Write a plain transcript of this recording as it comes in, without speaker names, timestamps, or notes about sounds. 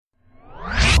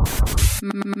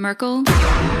Merkel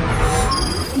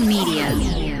Media.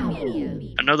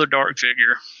 Another dark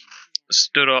figure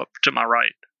stood up to my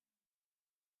right,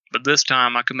 but this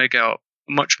time I could make out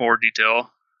much more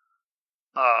detail.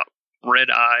 Red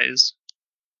eyes,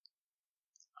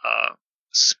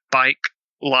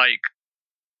 spike-like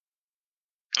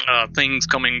things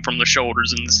coming from the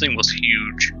shoulders, and this thing was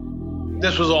huge.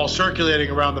 This was all circulating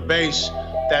around the base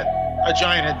that a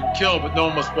giant had been killed, but no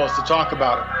one was supposed to talk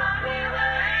about it.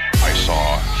 I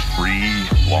saw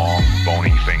 3 long, bony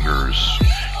fingers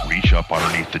reach up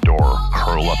underneath the door,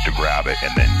 curl up to grab it,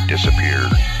 and then disappear.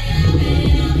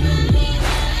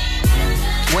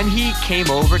 When he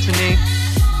came over to me,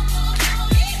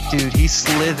 dude, he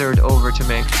slithered over to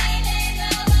me.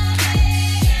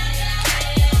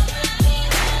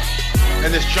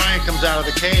 And this giant comes out of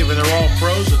the cave, and they're all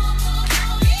frozen.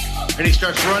 And he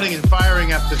starts running and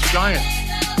firing at this giant.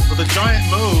 Well, the giant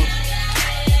moves.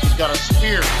 He's got a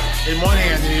spear in one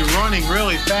hand, and he's running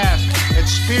really fast and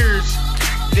spears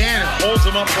Dan and holds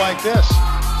him up like this.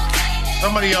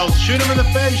 Somebody yells, shoot him in the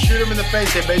face, shoot him in the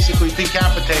face. They basically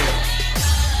decapitate him.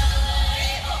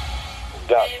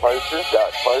 Got closer.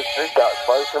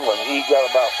 When he got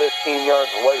about 15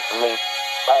 yards away from me,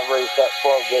 I raised that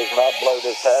 12 gauge and I blowed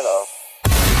his head off.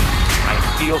 I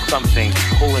feel something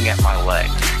pulling at my leg,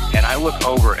 and I look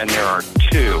over and there are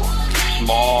 2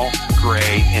 small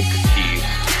gray entities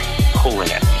pulling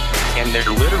at me. And they're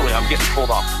literally, I'm getting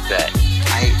pulled off the bed.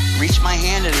 I reached my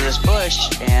hand into this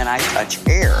bush and I touched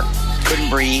air. Couldn't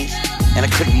breathe and I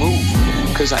couldn't move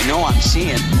because I know I'm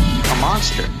seeing a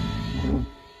monster.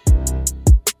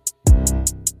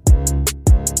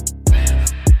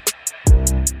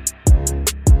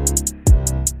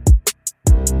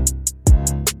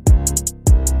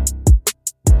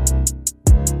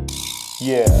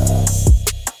 Yeah.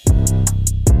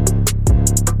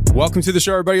 Welcome to the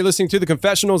show, everybody. You're listening to The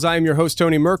Confessionals. I am your host,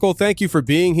 Tony Merkel. Thank you for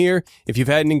being here. If you've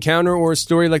had an encounter or a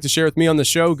story you'd like to share with me on the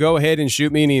show, go ahead and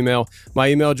shoot me an email. My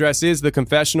email address is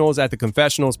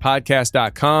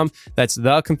theconfessionals@theconfessionalspodcast.com. That's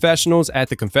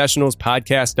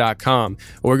theconfessionals@theconfessionalspodcast.com.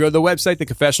 Or go to the website,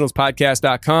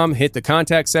 theconfessionalspodcast.com, hit the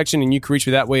contact section, and you can reach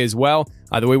me that way as well.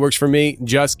 Either way works for me.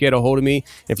 Just get a hold of me.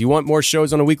 If you want more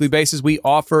shows on a weekly basis, we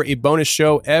offer a bonus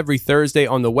show every Thursday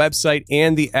on the website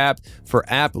and the app for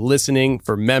app listening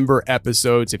for member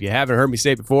episodes. If you haven't heard me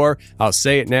say it before, I'll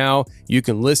say it now. You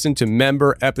can listen to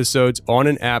member episodes on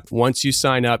an app. Once you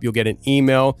sign up, you'll get an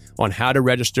email on how to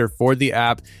register for the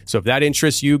app. So if that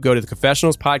interests you, go to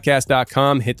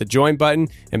theconfessionalspodcast.com, hit the join button,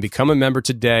 and become a member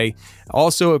today.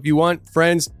 Also, if you want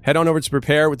friends, head on over to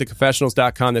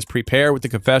preparewiththeconfessionals.com. That's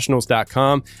preparewiththeconfessionals.com.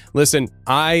 Listen,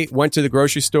 I went to the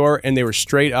grocery store and they were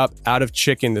straight up out of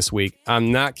chicken this week.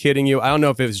 I'm not kidding you. I don't know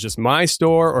if it was just my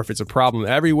store or if it's a problem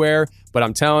everywhere, but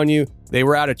I'm telling you, they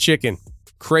were out of chicken.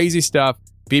 Crazy stuff.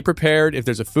 Be prepared if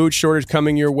there's a food shortage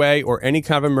coming your way or any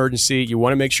kind of emergency. You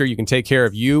want to make sure you can take care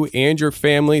of you and your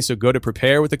family. So go to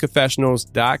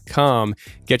preparewiththeconfessionals.com.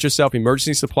 Get yourself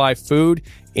emergency supply food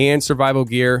and survival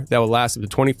gear that will last up to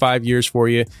 25 years for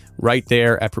you right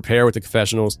there at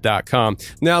preparewiththeconfessionals.com.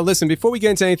 Now, listen, before we get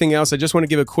into anything else, I just want to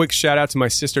give a quick shout out to my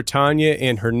sister Tanya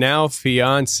and her now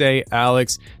fiance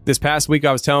Alex. This past week,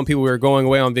 I was telling people we were going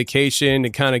away on vacation to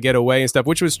kind of get away and stuff,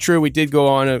 which was true. We did go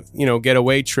on a,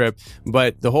 getaway trip,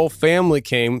 but the whole family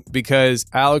came because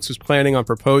Alex was planning on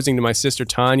proposing to my sister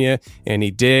Tanya, and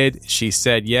he did. She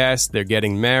said yes. They're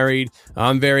getting married.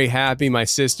 I'm very happy. My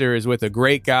sister is with a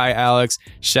great guy, Alex.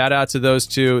 Shout out to those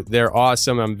two. They're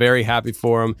awesome. I'm very happy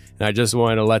for them. And I just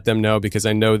wanted to let them know because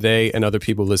I know they and other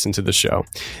people listen to the show.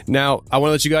 Now, I want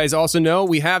to let you guys also know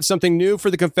we have something new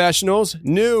for the Confessionals.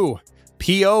 New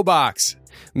P.O. Box.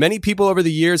 Many people over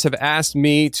the years have asked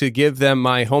me to give them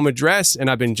my home address, and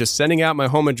I've been just sending out my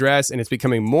home address, and it's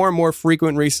becoming more and more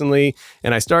frequent recently.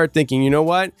 And I started thinking, you know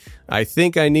what? I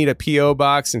think I need a P.O.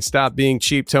 box and stop being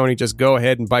cheap, Tony. Just go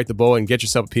ahead and bite the bullet and get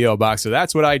yourself a P.O. box. So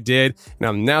that's what I did, and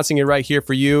I'm announcing it right here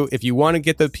for you. If you want to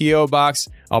get the P.O. box,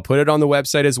 I'll put it on the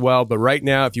website as well. But right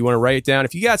now, if you want to write it down,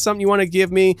 if you got something you want to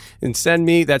give me and send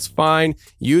me, that's fine.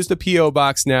 Use the P.O.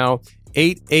 box now.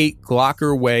 88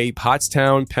 Glocker Way,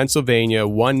 Pottstown, Pennsylvania,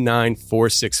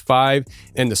 19465.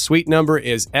 And the suite number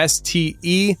is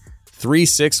STE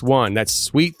 361. That's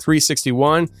Suite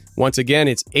 361. Once again,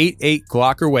 it's 88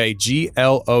 Glocker Way,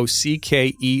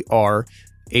 GLOCKER,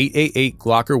 888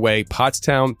 Glocker Way,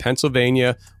 Pottstown,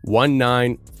 Pennsylvania,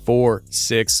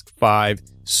 19465,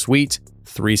 Suite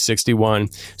 361.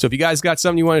 So if you guys got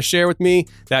something you want to share with me,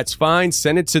 that's fine.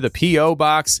 Send it to the P.O.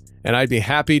 box. And I'd be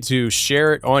happy to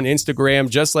share it on Instagram,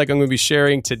 just like I'm going to be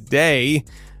sharing today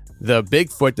the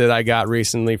Bigfoot that I got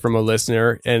recently from a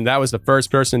listener, and that was the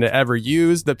first person to ever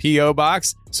use the P.O.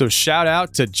 box. So shout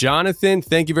out to Jonathan.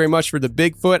 Thank you very much for the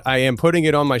Bigfoot. I am putting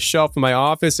it on my shelf in my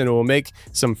office, and it will make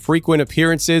some frequent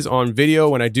appearances on video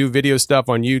when I do video stuff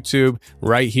on YouTube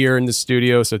right here in the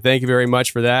studio. So thank you very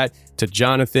much for that to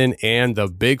Jonathan and the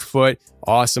Bigfoot.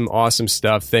 Awesome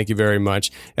stuff. Thank you very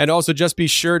much. And also just be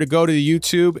sure to go to the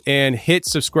YouTube and hit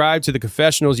subscribe to the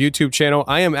Confessionals YouTube channel.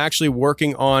 I am actually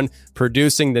working on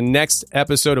producing the next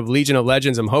episode of Legion of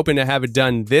Legends. I'm hoping to have it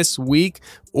done this week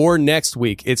or next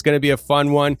week. It's going to be a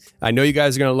fun one. I know you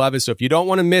guys are going to love it. So if you don't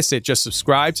want to miss it, just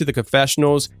subscribe to the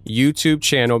Confessionals YouTube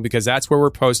channel, because that's where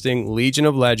we're posting Legion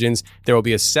of Legends. There will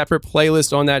be a separate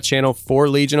playlist on that channel for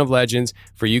Legion of Legends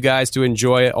for you guys to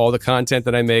enjoy all the content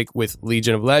that I make with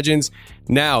Legion of Legends.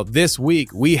 Now, this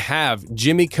week, we have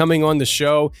Jimmy coming on the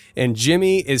show, and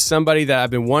Jimmy is somebody that I've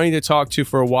been wanting to talk to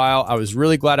for a while. I was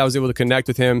really glad I was able to connect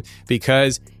with him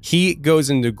because he goes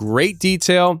into great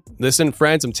detail. Listen,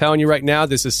 friends, I'm telling you right now,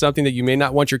 this is something that you may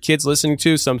not want your kids listening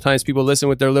to. Sometimes people listen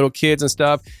with their little kids and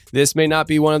stuff. This may not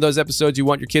be one of those episodes you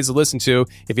want your kids to listen to.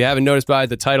 If you haven't noticed by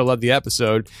the title of the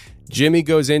episode, Jimmy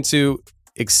goes into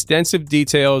extensive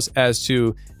details as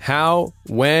to how,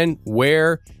 when,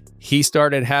 where he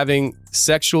started having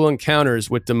sexual encounters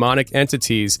with demonic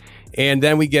entities. And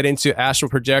then we get into astral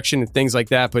projection and things like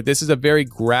that. But this is a very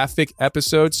graphic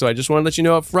episode. So I just want to let you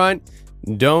know up front,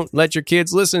 don't let your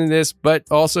kids listen to this, but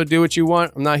also do what you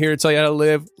want. I'm not here to tell you how to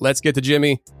live. Let's get to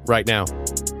Jimmy right now.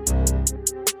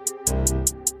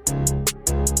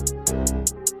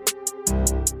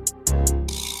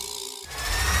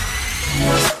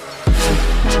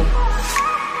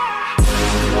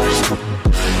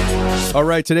 All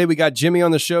right, today we got Jimmy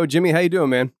on the show. Jimmy, how you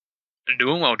doing, man?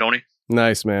 Doing well, Tony.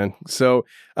 Nice, man. So,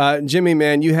 Jimmy,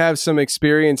 man, you have some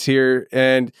experience here,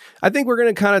 and I think we're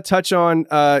going to kind of touch on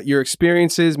your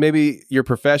experiences, maybe your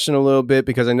profession a little bit,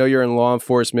 because I know you're in law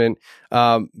enforcement.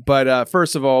 But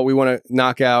first of all, we want to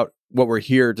knock out what we're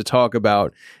here to talk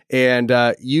about. And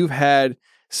you've had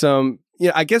some,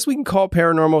 I guess we can call it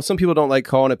paranormal. Some people don't like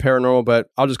calling it paranormal, but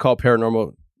I'll just call it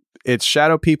paranormal. It's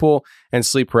shadow people and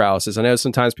sleep paralysis. I know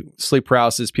sometimes sleep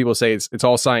paralysis, people say it's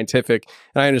all scientific,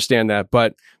 and I understand that.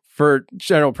 But for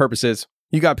general purposes,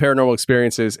 you got paranormal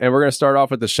experiences, and we're going to start off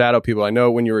with the shadow people. I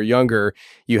know when you were younger,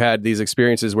 you had these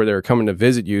experiences where they were coming to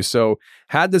visit you. So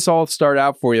how'd this all start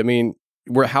out for you? I mean,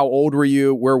 how old were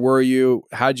you? Where were you?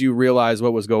 How'd you realize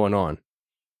what was going on?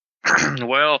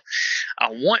 Well, I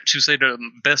want to say to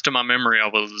the best of my memory, I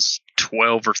was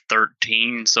 12 or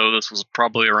 13, so this was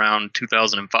probably around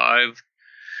 2005.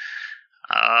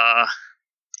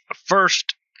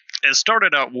 First, it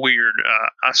started out weird.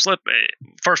 I slept.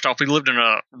 First off, we lived in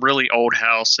a really old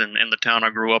house in the town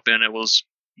I grew up in. It was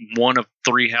one of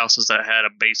 3 houses that had a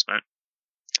basement.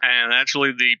 And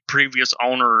actually, the previous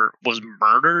owner was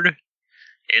murdered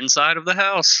inside of the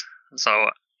house. So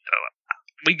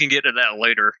we can get to that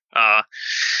later.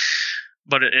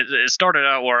 But it started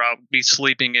out where I'd be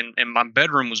sleeping, and my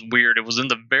bedroom was weird. It was in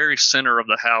the very center of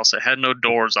the house. It had no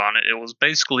doors on it. It was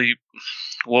basically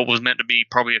what was meant to be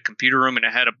probably a computer room, and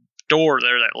it had a door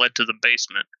there that led to the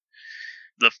basement.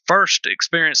 The first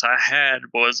experience I had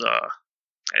was,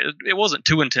 it wasn't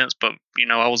too intense, but,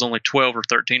 I was only 12 or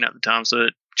 13 at the time, so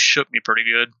it shook me pretty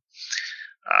good.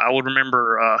 I would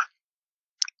remember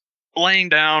laying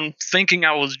down, thinking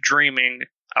I was dreaming.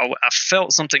 I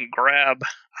felt something grab.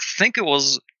 I think it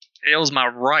was my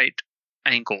right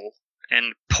ankle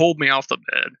and pulled me off the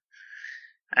bed.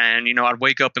 And, I'd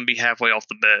wake up and be halfway off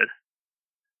the bed.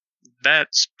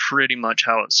 That's pretty much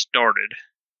how it started.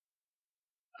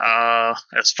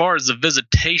 As far as the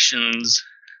visitations,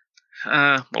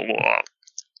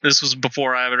 this was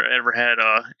before I ever had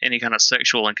any kind of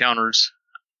sexual encounters.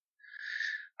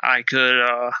 I could,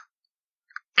 all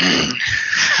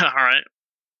right.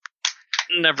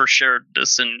 Never shared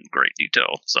this in great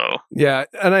detail, so yeah,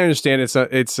 and I understand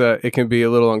it can be a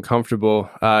little uncomfortable.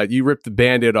 You ripped the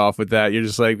Band-Aid off with that. You're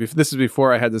just like, this is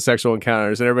before I had the sexual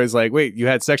encounters, and everybody's like, wait, you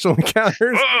had sexual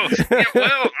encounters? Oh, yeah,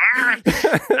 well,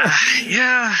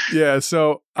 yeah, yeah.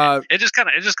 So it just kind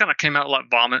of came out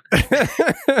like vomit.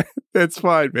 It's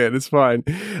fine, man. It's fine.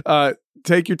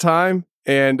 Take your time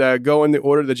and go in the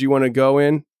order that you want to go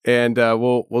in, and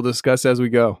we'll discuss as we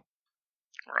go.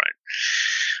 Right.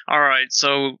 All right,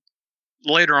 so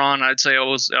later on, I'd say I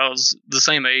was the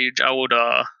same age. I would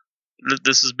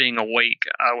this is being awake.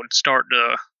 I would start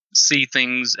to see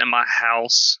things in my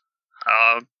house.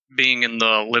 Being in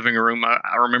the living room,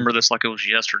 I remember this like it was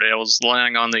yesterday. I was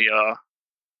laying on the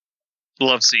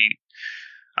love seat.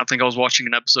 I think I was watching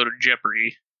an episode of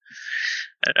Jeopardy,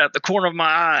 at the corner of my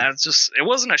eye. It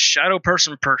wasn't a shadow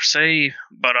person per se,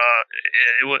 but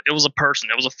it was a person.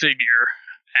 It was a figure.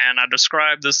 And I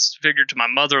described this figure to my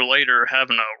mother later,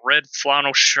 having a red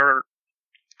flannel shirt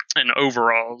and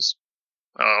overalls.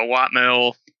 White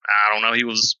male. I don't know. He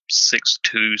was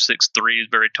 6'2", 6'3", he's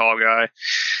a very tall guy.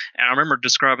 And I remember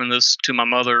describing this to my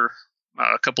mother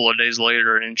a couple of days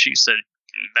later, and she said,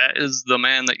 "That is the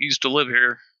man that used to live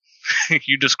here."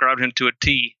 You described him to a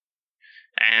T.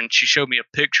 And she showed me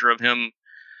a picture of him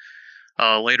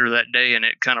later that day, and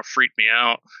it kind of freaked me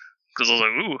out because I was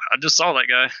like, "Ooh, I just saw that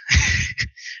guy."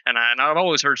 and I've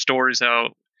always heard stories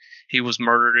how he was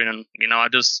murdered, and I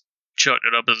just chucked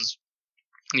it up as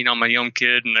I'm a young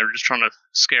kid, and they were just trying to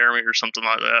scare me or something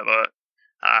like that. But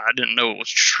I didn't know it was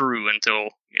true until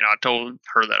I told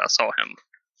her that I saw him.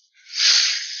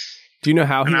 Do you know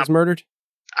how he was murdered?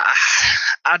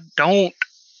 I don't.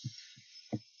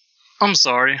 I'm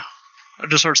sorry. I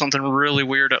just heard something really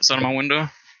weird outside of my window.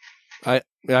 I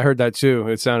heard that too.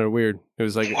 It sounded weird. It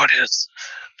was like, what is?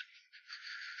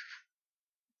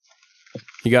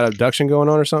 You got abduction going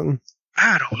on or something?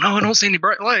 I don't know. I don't see any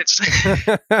bright lights.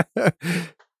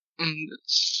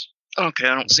 Okay,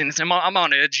 I don't see anything. I'm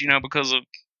on edge, because of.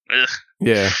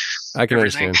 Yeah, I can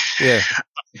everything. understand.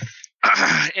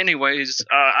 Yeah. Anyways,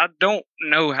 I don't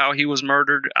know how he was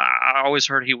murdered. I always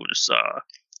heard he was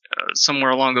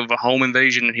somewhere along of a home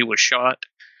invasion and he was shot.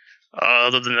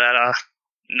 Other than that, I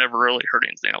never really heard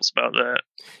anything else about that.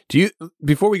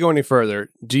 Before we go any further,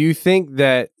 do you think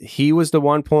that he was the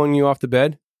one pulling you off the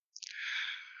bed?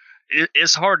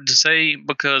 It's hard to say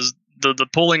because the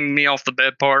pulling me off the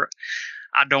bed part,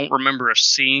 I don't remember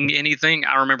seeing anything.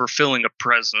 I remember feeling a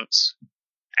presence,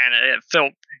 and it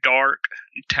felt dark,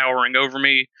 towering over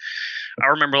me. I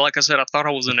remember, like I said, I thought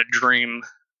I was in a dream,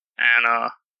 and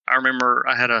I remember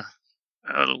I had a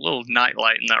little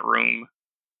nightlight in that room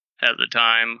at the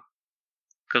time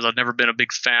because I'd never been a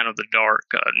big fan of the dark.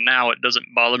 Now it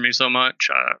doesn't bother me so much.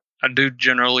 I do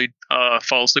generally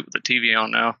fall asleep with the TV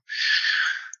on now.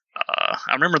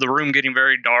 I remember the room getting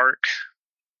very dark,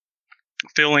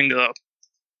 feeling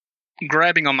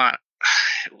grabbing on my.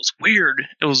 It was weird.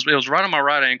 It was right on my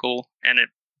right ankle, and it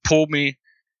pulled me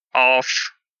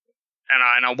off,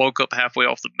 and I woke up halfway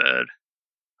off the bed.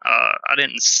 I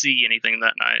didn't see anything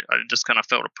that night. I just kind of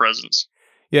felt a presence.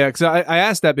 Yeah, because I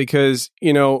asked that because,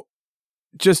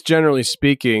 just generally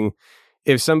speaking,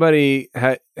 if somebody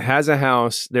has a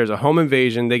house, there's a home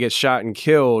invasion, they get shot and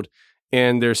killed,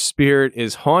 and their spirit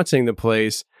is haunting the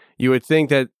place, you would think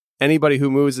that anybody who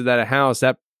moves to that house,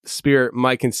 that spirit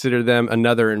might consider them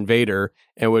another invader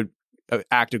and would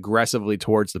act aggressively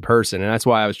towards the person. And that's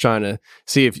why I was trying to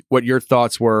see what your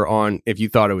thoughts were on if you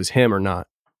thought it was him or not.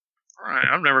 Right.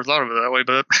 I've never thought of it that way,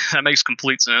 but that makes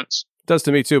complete sense. It does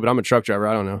to me too, but I'm a truck driver.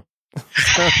 I don't know.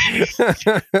 Hey,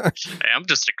 I'm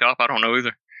just a cop. I don't know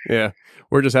either. Yeah.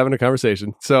 We're just having a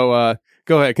conversation. So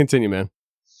go ahead. Continue, man.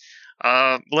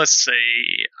 Let's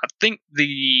see. I think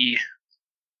the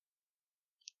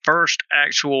first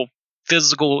actual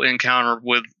physical encounter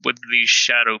with these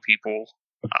shadow people,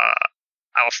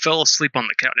 I fell asleep on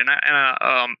the couch, and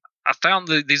I found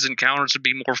these encounters to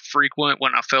be more frequent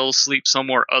when I fell asleep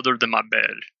somewhere other than my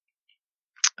bed.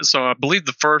 So I believe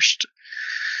the first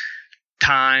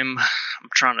time, I'm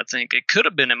trying to think, it could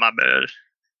have been in my bed.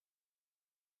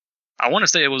 I want to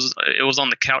say it was on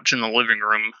the couch in the living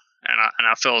room, and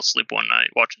I fell asleep one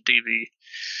night watching TV.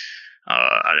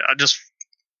 I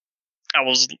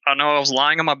know I was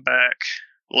lying on my back,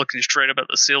 looking straight up at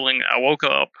the ceiling. I woke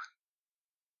up,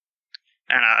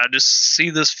 and I just see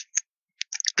this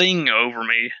thing over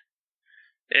me.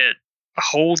 It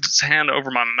holds its hand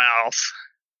over my mouth.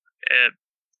 It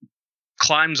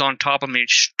climbs on top of me,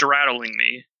 straddling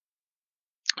me,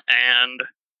 and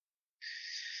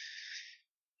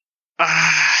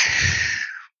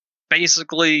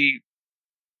basically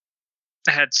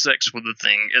had sex with the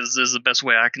thing is the best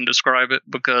way I can describe it,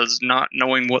 because not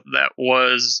knowing what that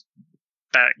was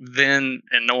back then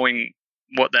and knowing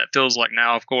what that feels like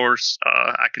now, of course,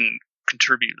 I can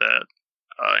contribute that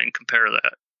and compare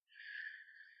that.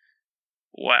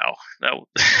 Wow,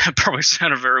 that probably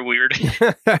sounded very weird.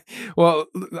 Well,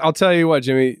 I'll tell you what,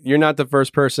 Jimmy, you're not the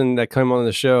first person that came on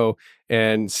the show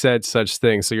and said such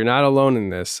things, so you're not alone in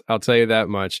this. I'll tell you that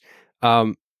much.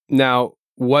 Now,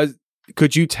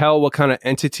 could you tell what kind of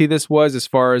entity this was, as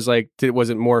far as was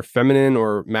it more feminine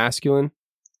or masculine?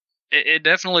 It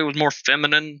definitely was more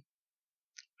feminine.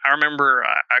 I remember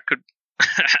I could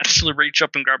actually reach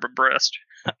up and grab her breast.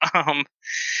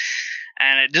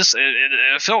 And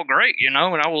it felt great, and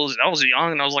I was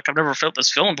young, and I was like, I've never felt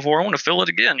this feeling before. I want to feel it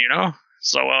again,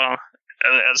 So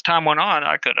as time went on,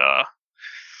 I could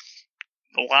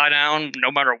lie down,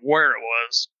 no matter where it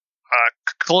was.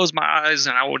 Close my eyes,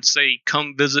 and I would say,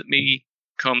 "Come visit me,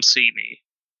 come see me,"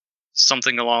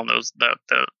 something along that,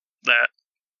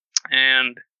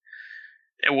 and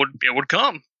it would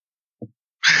come.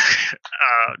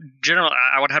 Generally,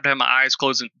 I would have to have my eyes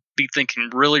closed and be thinking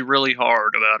really, really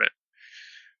hard about it,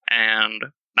 and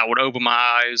I would open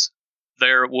my eyes.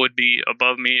 There it would be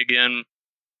above me again,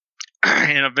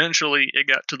 and eventually it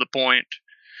got to the point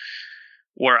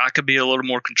where I could be a little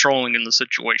more controlling in the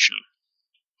situation.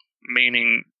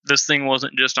 Meaning, this thing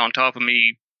wasn't just on top of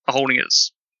me holding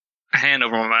its hand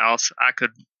over my mouth. I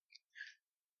could,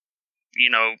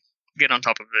 get on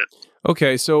top of it.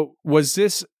 Okay, so was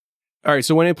this... All right,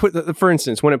 so when it for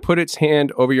instance, when it put its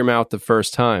hand over your mouth the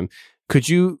first time, could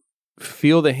you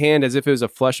feel the hand as if it was a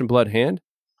flesh and blood hand?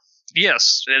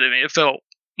 Yes, it felt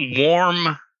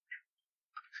warm.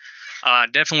 I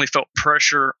definitely felt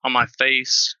pressure on my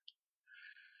face.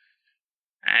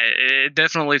 It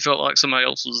definitely felt like somebody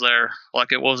else was there,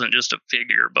 like it wasn't just a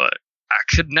figure, but I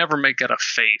could never make out a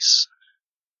face.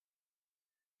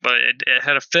 But it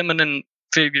had a feminine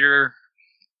figure,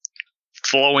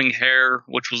 flowing hair,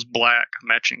 which was black,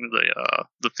 matching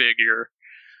the figure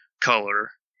color.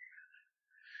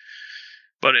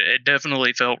 But it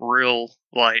definitely felt real,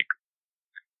 like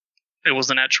it was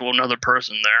an actual another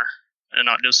person there, and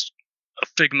not just a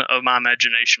figment of my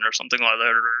imagination or something like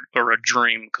that, or a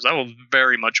dream, because I was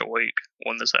very much awake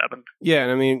when this happened. Yeah,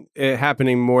 and I mean, it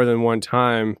happening more than one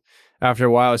time after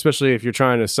a while, especially if you're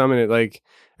trying to summon it, like,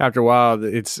 after a while,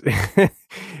 it's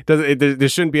there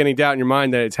shouldn't be any doubt in your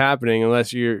mind that it's happening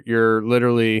unless you're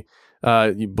literally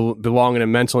you belong in a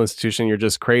mental institution. You're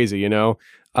just crazy,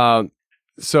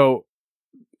 So,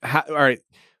 all right,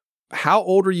 how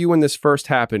old were you when this first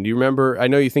happened? Do you remember? I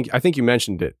think you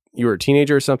mentioned it. You were a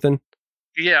teenager or something?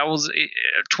 Yeah, I was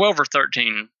 12 or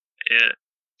 13.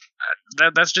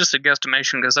 That's just a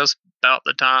guesstimation because that's about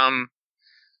the time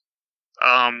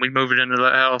we moved into the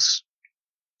house,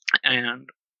 and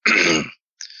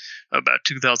about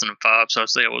 2005. So I'd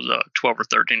say it was 12 or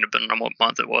 13, depending on what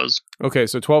month it was. Okay,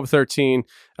 so 12 or 13.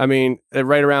 I mean,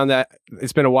 right around that,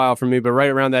 it's been a while for me, but right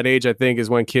around that age, I think, is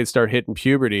when kids start hitting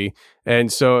puberty.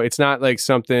 And so it's not like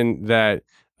something that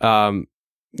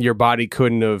your body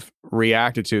couldn't have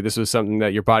reacted to. This was something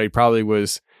that your body probably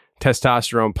was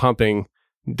testosterone pumping,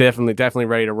 definitely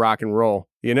ready to rock and roll,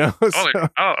 So.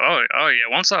 Oh, yeah.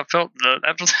 Once I felt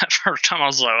after that first time, I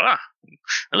was like,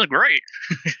 that was great.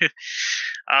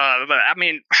 But I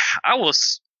mean, I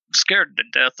was scared to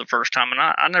death the first time, and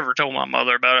I never told my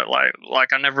mother about it.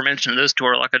 Like I never mentioned this to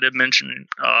her. Like I did mention,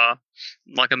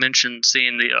 like I mentioned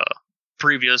seeing the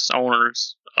previous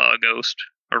owner's ghost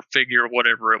or figure,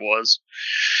 whatever it was.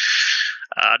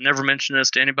 I never mentioned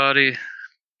this to anybody.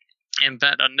 In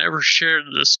fact, I never shared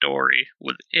this story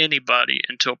with anybody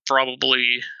until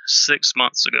probably 6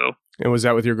 months ago. And was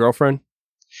that with your girlfriend?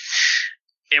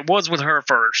 It was with her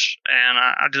first, and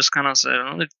I just kind of said,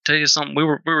 "Let me tell you something." We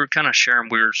were kind of sharing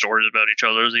weird stories about each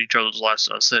other's lives.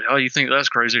 I said, "Oh, you think that's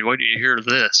crazy? Wait till you hear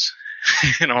this."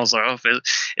 And I was like, "Oh,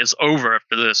 it's over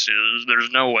after this. There's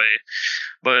no way."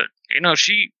 But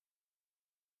she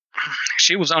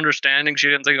was understanding. She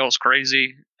didn't think I was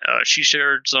crazy. She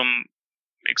shared some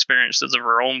experiences of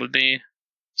her own with me,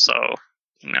 so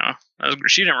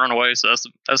she didn't run away. So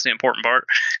that's the important part.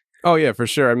 Oh yeah, for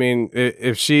sure. I mean,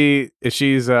 if she's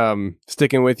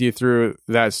sticking with you through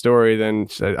that story, then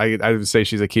I would say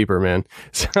she's a keeper, man.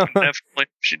 So,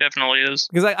 she definitely is.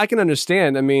 Because I can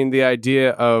understand. I mean, the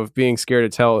idea of being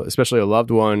scared to tell, especially a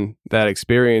loved one, that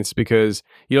experience, because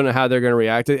you don't know how they're going to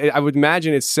react. I would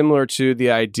imagine it's similar to the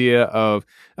idea of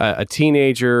a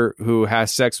teenager who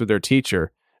has sex with their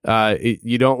teacher.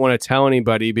 You don't want to tell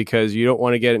anybody because you don't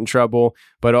want to get in trouble,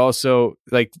 but also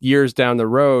like years down the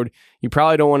road, you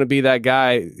probably don't want to be that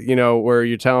guy, where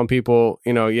you're telling people,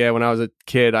 yeah, when I was a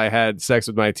kid, I had sex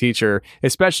with my teacher,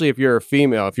 especially if you're a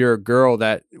female. If you're a girl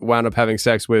that wound up having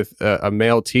sex with a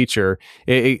male teacher,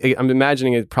 I'm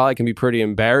imagining it probably can be pretty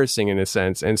embarrassing in a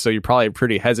sense. And so you're probably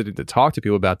pretty hesitant to talk to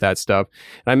people about that stuff.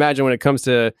 And I imagine when it comes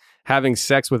to having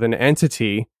sex with an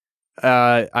entity,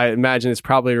 I imagine it's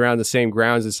probably around the same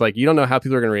grounds. It's like, you don't know how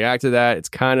people are going to react to that. It's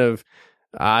kind of,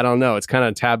 I don't know. It's kind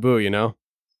of taboo,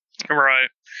 Right.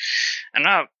 And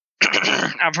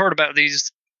I've heard about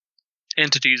these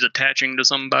entities attaching to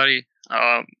somebody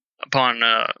upon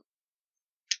an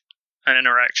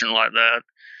interaction like that.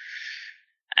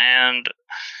 And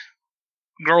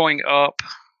growing up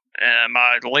in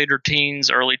my later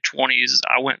teens, early 20s,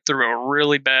 I went through a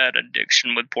really bad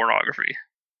addiction with pornography.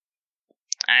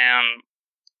 And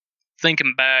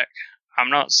thinking back, I'm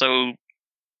not so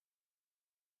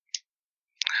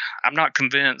I'm not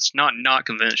convinced, not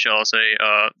convinced, shall I say,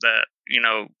 that,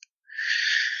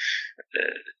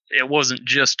 it wasn't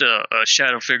just a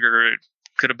shadow figure. It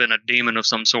could have been a demon of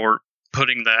some sort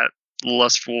putting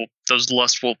those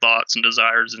lustful thoughts and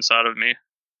desires inside of me.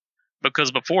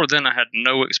 Because before then, I had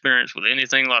no experience with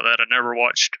anything like that. I never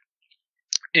watched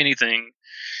anything.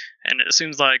 And it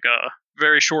seems like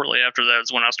very shortly after that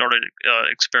is when I started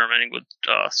experimenting with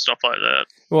stuff like that.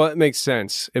 Well, it makes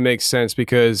sense. It makes sense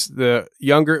because the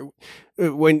younger,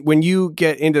 when you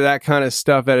get into that kind of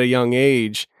stuff at a young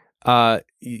age,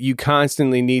 you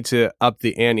constantly need to up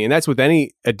the ante. And that's with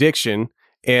any addiction.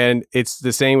 And it's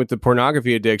the same with the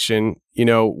pornography addiction.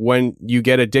 When you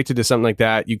get addicted to something like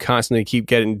that, you constantly keep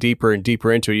getting deeper and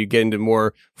deeper into it. You get into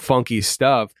more funky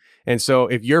stuff. And so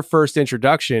if your first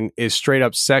introduction is straight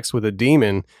up sex with a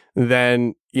demon,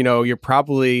 then, you're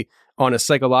probably on a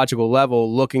psychological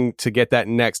level looking to get that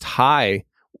next high,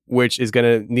 which is going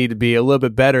to need to be a little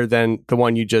bit better than the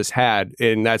one you just had.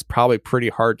 And that's probably pretty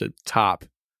hard to top,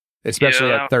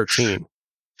 especially at 13.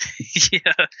 Yeah.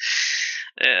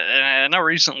 And I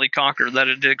recently conquered that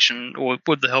addiction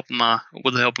with the help of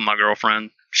my girlfriend.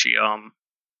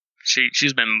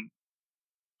 She's been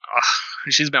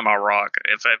my rock.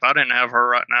 If I didn't have her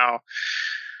right now,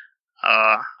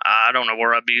 I don't know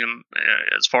where I'd be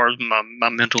as far as my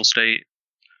mental state.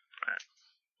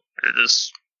 I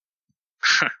just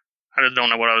don't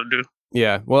know what I would do.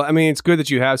 Yeah. Well, I mean, it's good that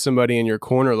you have somebody in your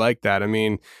corner like that. I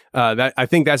mean, I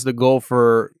think that's the goal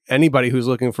for anybody who's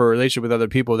looking for a relationship with other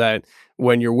people, that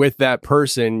when you're with that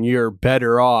person, you're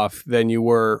better off than you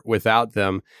were without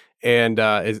them. And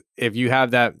if you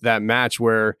have that match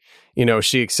where,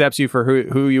 she accepts you for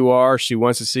who you are, she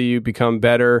wants to see you become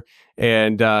better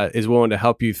and is willing to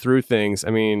help you through things.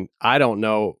 I mean, I don't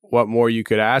know what more you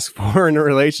could ask for in a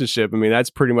relationship. I mean, that's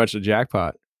pretty much a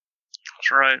jackpot.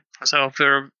 That's right. That's how I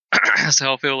feel. That's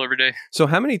how I feel every day. So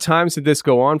how many times did this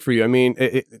go on for you? I mean,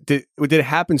 did it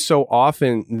happen so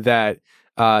often that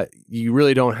you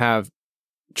really don't have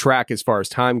track as far as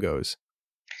time goes?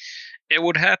 It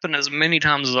would happen as many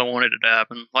times as I wanted it to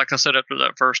happen. Like I said, after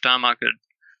that first time, I could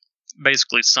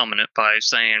basically summon it by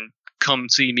saying, come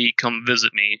see me, come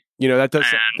visit me. That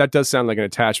does sound like an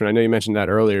attachment. I know you mentioned that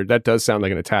earlier. That does sound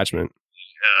like an attachment.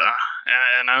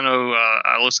 Yeah, and I know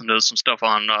I listened to some stuff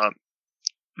on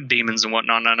demons and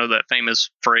whatnot, and I know that famous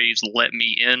phrase, let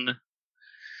me in,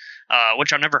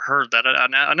 which I never heard that.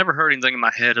 I never heard anything in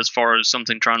my head as far as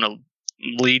something trying to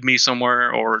lead me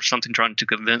somewhere or something trying to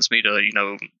convince me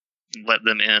to, let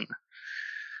them in.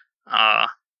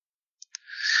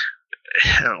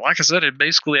 Like I said, it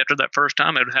basically, after that first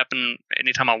time, it would happen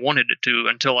anytime I wanted it to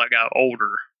until I got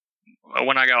older.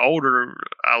 When I got older,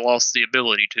 I lost the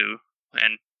ability to,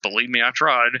 and believe me, I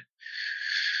tried,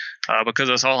 because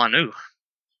that's all I knew.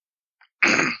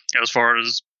 As far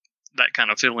as that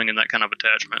kind of feeling and that kind of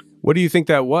attachment. What do you think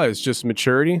that was? Just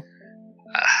maturity?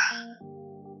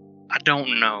 I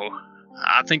don't know.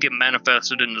 I think it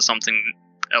manifested into something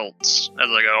else as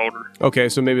I got older. Okay,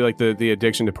 so maybe like the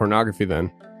addiction to pornography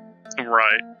then.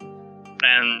 Right.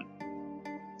 And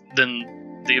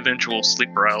then the eventual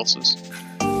sleep paralysis.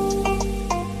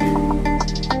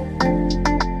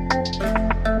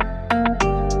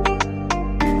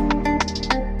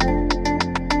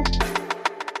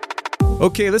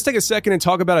 Okay, let's take a second and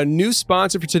talk about a new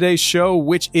sponsor for today's show,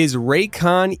 which is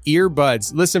Raycon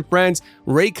earbuds. Listen, friends,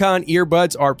 Raycon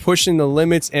earbuds are pushing the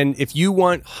limits, and if you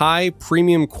want high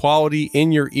premium quality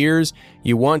in your ears,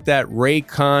 you want that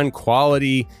Raycon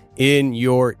quality in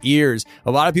your ears.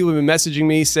 A lot of people have been messaging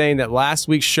me saying that last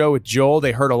week's show with Joel,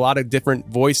 they heard a lot of different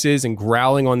voices and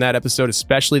growling on that episode,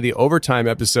 especially the overtime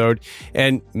episode.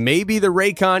 And maybe the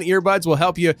Raycon earbuds will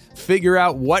help you figure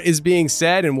out what is being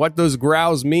said and what those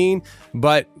growls mean.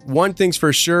 But one thing's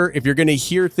for sure, if you're going to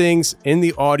hear things in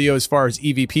the audio as far as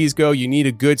EVPs go, you need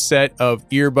a good set of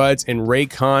earbuds, and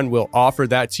Raycon will offer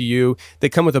that to you. They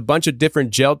come with a bunch of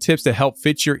different gel tips to help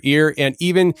fit your ear, and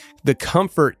even the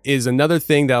comfort is another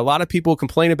thing that a lot of people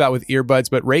complain about with earbuds,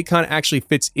 but Raycon actually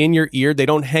fits in your ear. They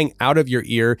don't hang out of your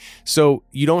ear, so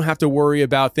you don't have to worry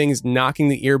about things knocking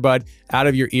the earbud out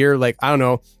of your ear. Like, I don't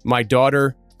know, my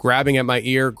daughter grabbing at my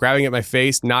ear, grabbing at my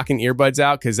face, knocking earbuds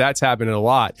out, because that's happening a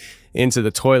lot into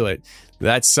the toilet.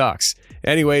 That sucks.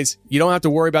 Anyways, you don't have to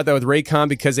worry about that with Raycon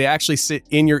because they actually sit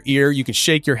in your ear. You can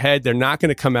shake your head. They're not going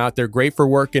to come out. They're great for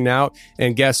working out.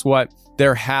 And guess what?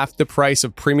 They're half the price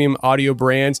of premium audio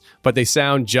brands, but they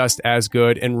sound just as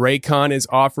good. And Raycon is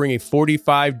offering a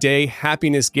 45-day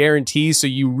happiness guarantee, so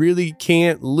you really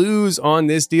can't lose on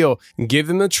this deal. Give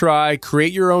them a try.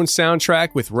 Create your own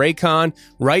soundtrack with Raycon.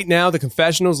 Right now, the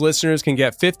Confessionals listeners can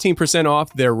get 15%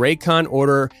 off their Raycon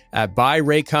order at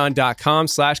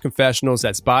buyraycon.com/confessionals.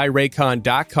 That's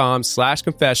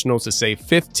buyraycon.com/confessionals to save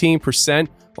 15%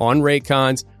 on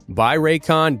Raycons.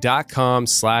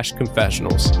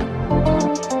 buyraycon.com/confessionals.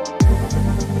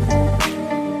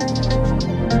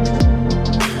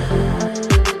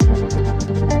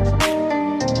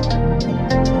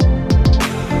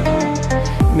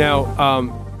 Now,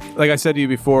 like I said to you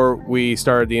before we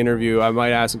started the interview, I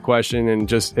might ask a question, and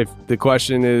just if the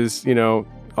question is,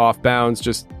 off bounds,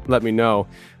 just let me know.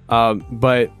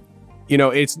 But,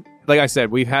 it's like I said,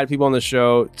 we've had people on the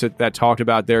show that talked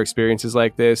about their experiences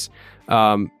like this.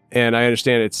 And I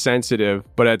understand it's sensitive,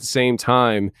 but at the same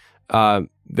time,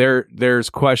 there's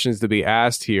questions to be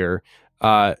asked here.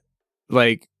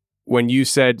 Like when you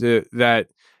said that,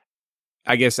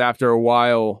 I guess after a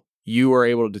while, you were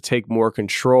able to take more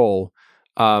control.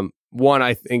 One,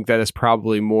 I think that is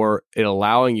probably more it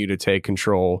allowing you to take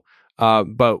control.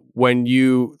 But when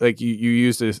you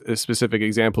used a specific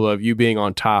example of you being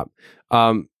on top,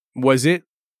 was it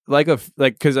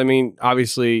because I mean,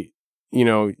 obviously,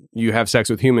 you have sex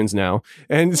with humans now.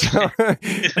 And so,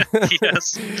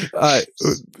 Yes.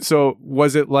 So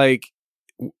was it like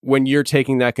when you're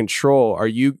taking that control, are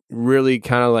you really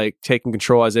kind of like taking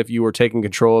control as if you were taking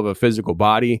control of a physical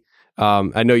body?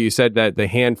 I know you said that the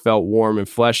hand felt warm and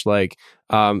flesh-like,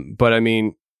 but I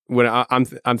mean, when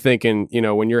I'm thinking,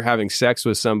 when you're having sex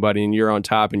with somebody and you're on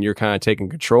top and you're kind of taking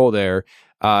control there,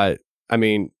 I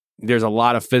mean, there's a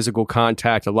lot of physical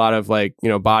contact, a lot of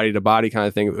body to body kind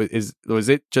of thing. Was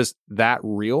it just that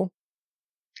real?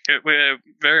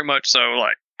 Very much so.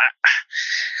 Like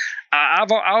I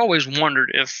always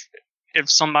wondered if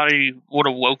somebody would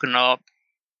have woken up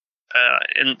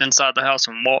inside the house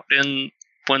and walked in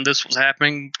when this was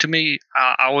happening to me.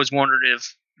 I always wondered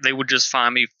if they would just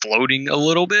find me floating a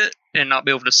little bit and not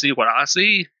be able to see what I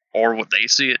see, or would they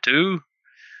see it too?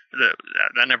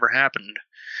 That never happened,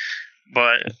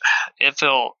 but it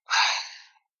felt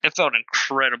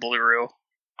incredibly real.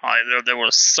 There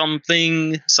was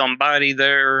somebody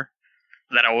there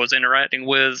that I was interacting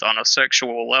with on a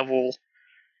sexual level.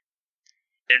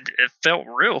 It felt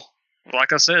real.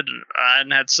 Like I said, I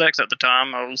hadn't had sex at the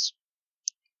time. I was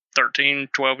 13,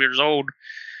 12 years old,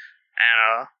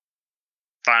 and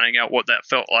finding out what that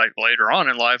felt like later on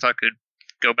in life, I could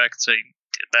go back and say,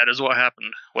 that is what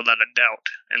happened, without a doubt.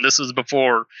 And this is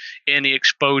before any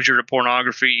exposure to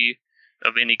pornography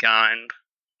of any kind.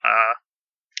 I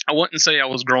wouldn't say I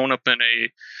was growing up in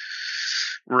a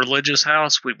religious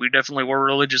house. We definitely were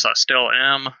religious. I still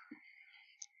am.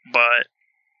 But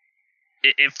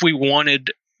if we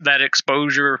wanted that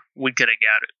exposure, we could have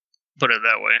got it. Put it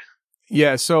that way.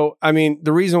 Yeah. So, I mean,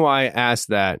 the reason why I asked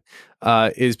that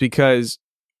is because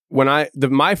when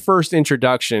my first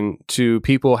introduction to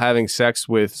people having sex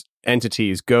with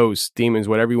entities, ghosts, demons,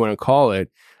 whatever you want to call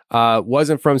it,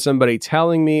 wasn't from somebody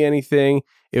telling me anything.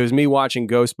 It was me watching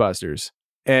Ghostbusters.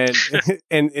 And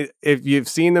if you've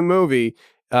seen the movie,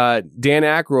 Dan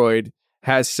Aykroyd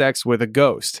has sex with a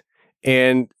ghost.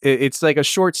 And it's like a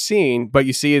short scene, but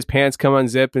you see his pants come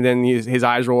unzip and then his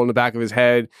eyes roll in the back of his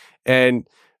head. And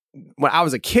when I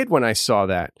was a kid when I saw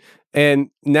that, and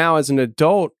now as an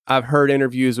adult, I've heard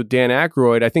interviews with Dan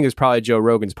Aykroyd. I think it's probably Joe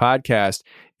Rogan's podcast.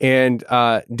 And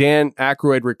Dan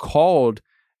Aykroyd recalled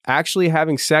actually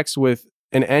having sex with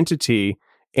an entity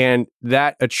and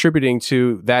that attributing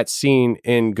to that scene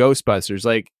in Ghostbusters.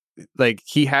 Like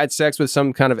he had sex with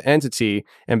some kind of entity,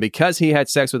 and because he had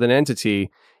sex with an entity,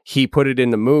 he put it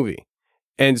in the movie.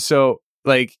 And so,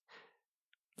 like,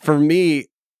 for me,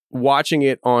 watching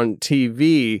it on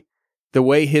TV, the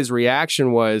way his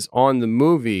reaction was on the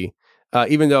movie,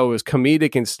 even though it was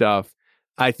comedic and stuff,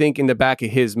 I think in the back of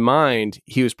his mind,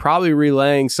 he was probably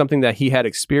relaying something that he had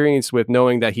experienced with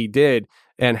knowing that he did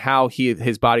and how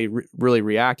his body really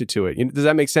reacted to it. Does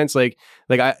that make sense?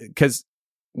 Because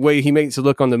way he makes it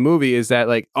look on the movie is that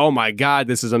like, oh my God,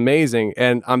 this is amazing.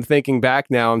 And I'm thinking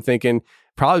back now, I'm thinking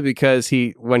probably because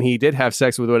when he did have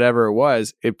sex with whatever it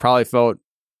was, it probably felt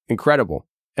incredible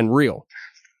and real.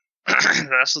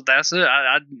 That's it.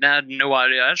 I had no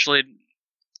idea. I actually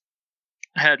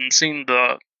hadn't seen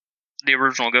the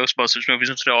original Ghostbusters movies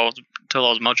until I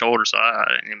was much older, so I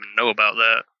didn't even know about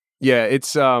that. Yeah,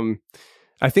 it's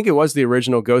I think it was the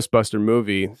original Ghostbuster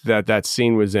movie that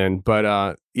scene was in,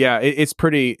 but yeah, it's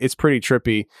pretty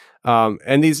trippy.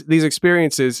 And these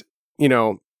experiences,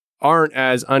 aren't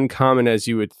as uncommon as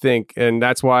you would think, and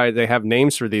that's why they have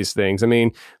names for these things. I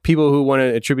mean, people who want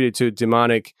to attribute it to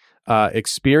demonic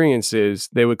experiences,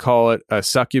 they would call it a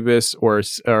succubus or a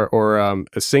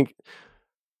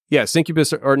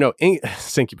succubus or no,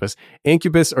 succubus,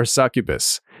 incubus or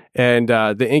succubus. And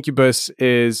the incubus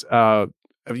is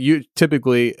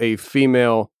typically a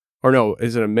female, or no,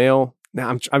 is it a male? Now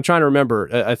I'm trying to remember.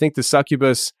 I think the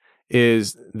succubus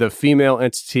is the female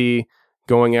entity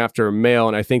going after a male,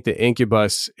 and I think the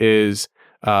incubus is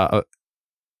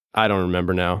I don't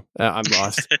remember now. I'm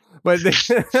lost. But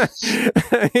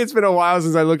it's been a while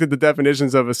since I looked at the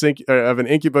definitions of an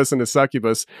incubus and a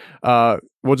succubus.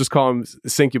 We'll just call them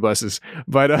syncubuses.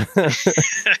 But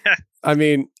I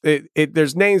mean,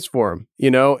 there's names for them, you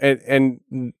know,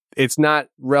 and it's not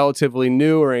relatively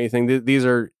new or anything. These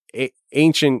are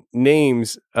ancient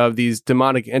names of these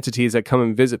demonic entities that come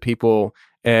and visit people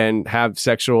and have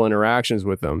sexual interactions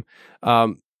with them.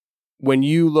 When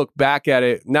you look back at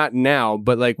it, not now,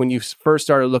 but like when you first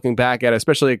started looking back at it,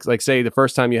 especially like say the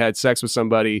first time you had sex with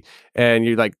somebody and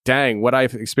you're like, dang, what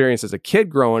I've experienced as a kid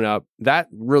growing up, that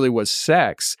really was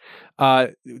sex.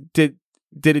 Did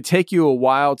it take you a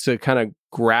while to kind of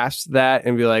grasp that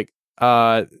and be like,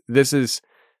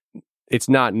 it's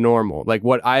not normal. Like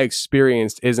what I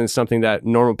experienced isn't something that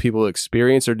normal people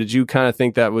experience, or did you kind of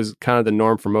think that was kind of the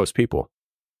norm for most people?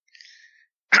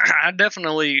 I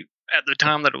definitely, at the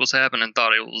time that it was happening,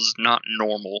 thought it was not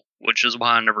normal, which is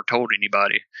why I never told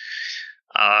anybody.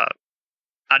 I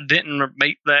didn't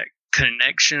make that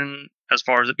connection as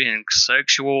far as it being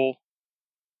sexual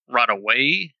right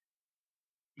away,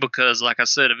 because, like I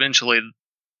said, eventually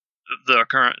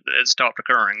it stopped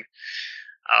occurring.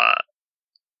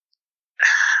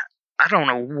 I don't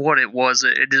know what it was.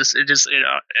 It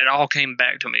all came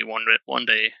back to me one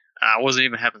day. I wasn't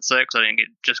even having sex. I didn't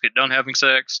get done having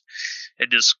sex.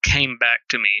 It just came back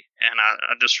to me, and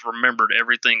I just remembered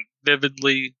everything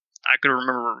vividly. I could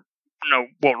remember,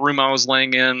 what room I was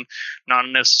laying in, not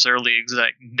necessarily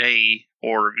exact day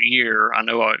or year. I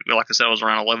know, like I said, I was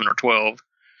around 11 or 12.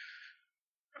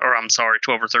 Or I'm sorry,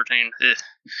 12 or 13.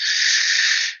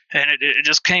 And it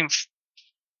just came.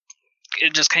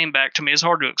 It just came back to me. It's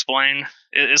hard to explain.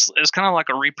 It's kind of like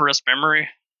a repressed memory.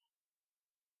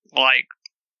 Like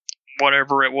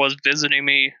whatever it was visiting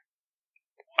me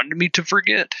wanted me to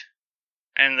forget,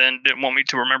 and then didn't want me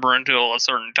to remember until a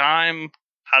certain time.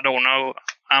 I don't know.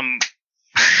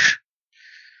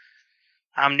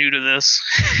 I'm new to this.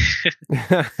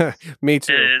 Me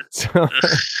too.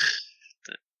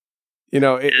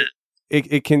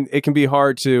 It can be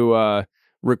hard to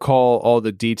recall all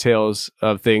the details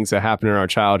of things that happened in our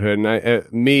childhood,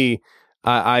 and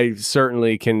I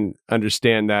certainly can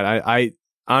understand that. I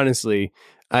honestly,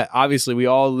 obviously, we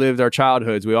all lived our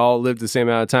childhoods. We all lived the same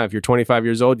amount of time. If you're 25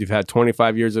 years old, you've had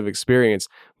 25 years of experience.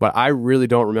 But I really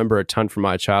don't remember a ton from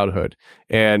my childhood.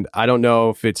 And I don't know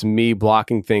if it's me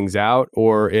blocking things out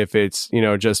or if it's,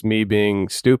 just me being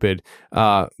stupid.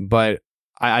 But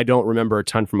I don't remember a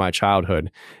ton from my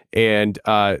childhood. And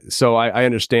so I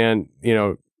understand,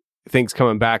 things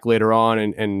coming back later on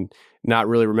and not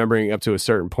really remembering up to a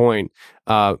certain point.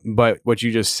 But what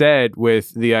you just said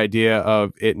with the idea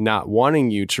of it not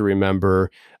wanting you to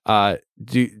remember,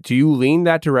 do you lean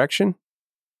that direction?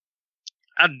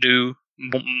 I do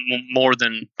more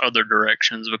than other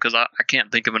directions, because I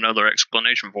can't think of another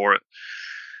explanation for it,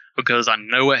 because I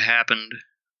know it happened.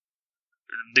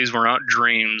 These were not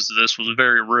dreams. This was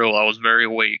very real. I was very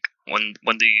awake when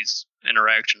these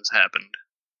interactions happened.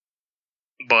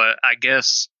 But I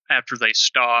guess after they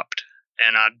stopped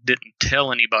and I didn't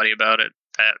tell anybody about it,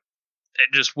 that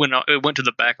it just went to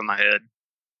the back of my head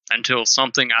until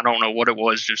something, I don't know what it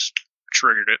was, just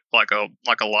triggered it like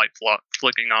a light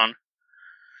flicking on.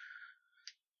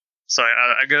 So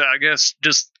I guess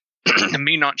just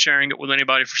me not sharing it with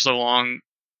anybody for so long,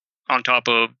 on top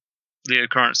of the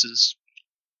occurrences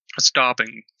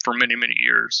stopping for many, many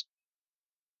years,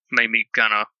 made me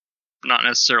kind of not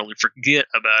necessarily forget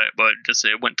about it, but just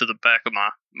it went to the back of my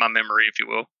memory, if you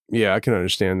will. Yeah, I can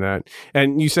understand that.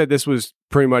 And you said this was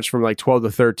pretty much from like 12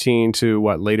 to 13 to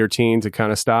what, later teens, it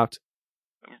kind of stopped?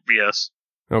 Yes.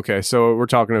 Okay, so we're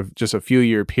talking of just a few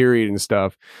year period and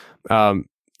stuff.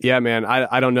 Yeah, man,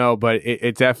 I don't know, but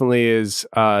it definitely is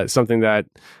something that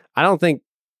I don't think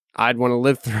I'd want to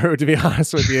live through, to be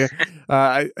honest with you.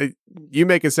 You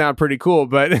make it sound pretty cool,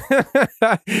 but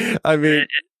I mean...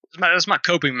 That's my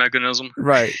coping mechanism.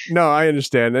 Right. No, I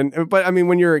understand. But I mean,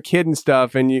 when you're a kid and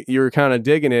stuff and you're kind of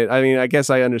digging it, I mean, I guess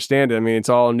I understand it. I mean, it's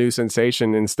all new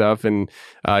sensation and stuff, and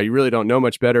you really don't know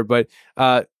much better. But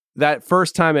that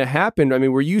first time it happened, I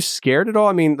mean, were you scared at all?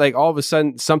 I mean, like all of a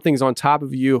sudden something's on top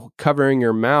of you covering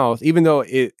your mouth, even though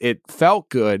it felt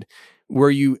good. Were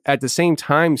you at the same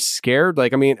time scared?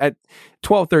 Like, I mean, at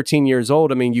 12, 13 years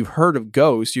old, I mean, you've heard of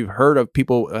ghosts, you've heard of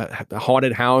people,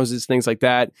 haunted houses, things like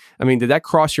that. I mean, did that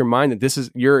cross your mind that this is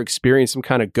your experience, some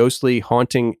kind of ghostly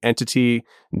haunting entity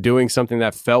doing something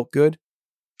that felt good?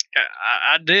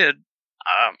 I did.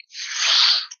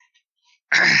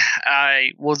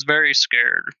 I was very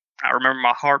scared. I remember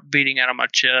my heart beating out of my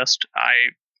chest.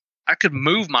 I could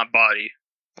move my body.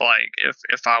 Like,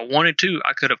 if I wanted to,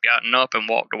 I could have gotten up and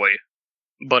walked away.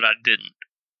 But I didn't.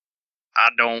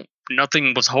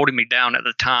 Nothing was holding me down at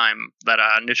the time that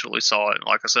I initially saw it.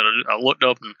 Like I said, I looked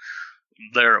up and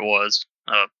there it was.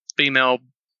 A female.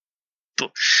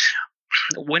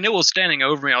 When it was standing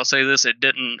over me, I'll say this, it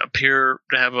didn't appear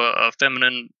to have a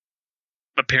feminine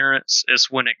appearance.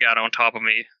 It's when it got on top of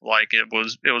me. Like it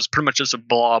was pretty much just a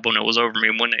blob when it was over me.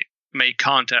 And when it made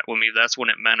contact with me, that's when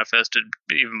it manifested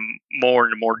even more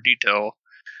into more detail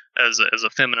as a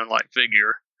feminine-like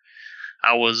figure.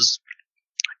 I was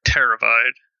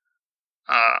terrified.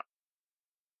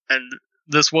 And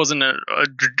this wasn't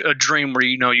a dream where,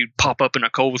 you'd pop up in a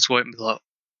cold sweat and be like,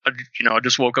 I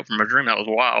just woke up from a dream. That was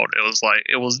wild. It was like,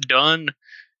 it was done.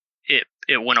 It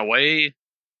went away.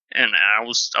 And I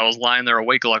was lying there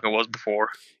awake like I was before.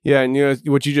 Yeah, and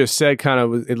what you just said kind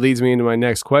of, it leads me into my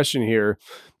next question here.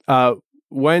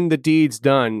 When the deed's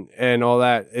done and all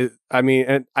that, I mean,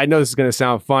 and I know this is going to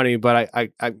sound funny, but I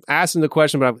asked him the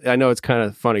question, but I know it's kind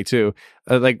of funny too.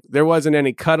 Like there wasn't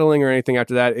any cuddling or anything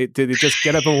after that. Did it just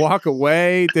get up and walk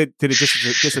away? Did it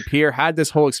just disappear? How'd this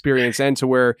whole experience end to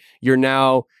where you're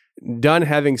now done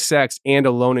having sex and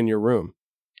alone in your room?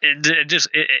 It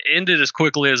ended as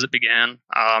quickly as it began.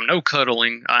 No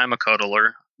cuddling. I'm a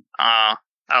cuddler. I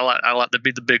like to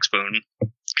be the big spoon.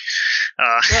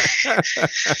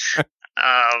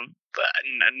 But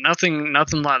nothing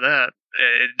like that.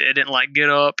 It didn't like get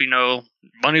up,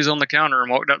 Bunny's on the counter and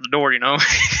walked out the door, It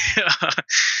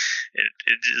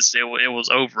was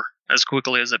over as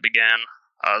quickly as it began.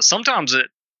 Sometimes it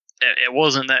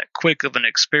wasn't that quick of an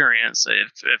experience. It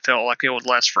felt like it would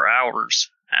last for hours,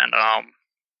 and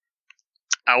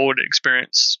I would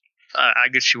experience, I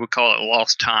guess you would call it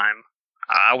lost time.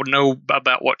 I would know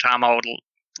about what time I would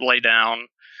lay down,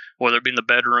 whether it be in the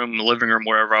bedroom, the living room,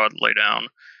 wherever I would lay down.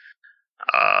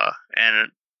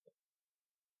 And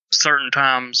certain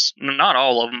times, not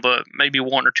all of them, but maybe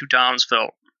one or two times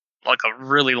felt like a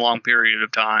really long period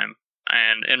of time.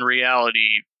 And in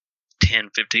reality, 10,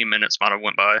 15 minutes might have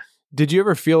went by. Did you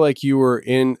ever feel like you were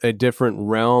in a different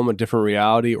realm, a different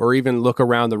reality, or even look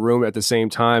around the room at the same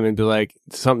time and be like,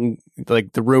 something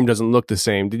like the room doesn't look the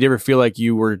same? Did you ever feel like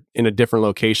you were in a different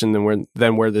location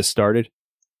than where this started?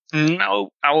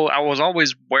 No, I was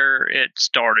always where it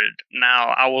started. Now,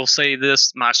 I will say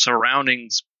this, my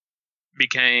surroundings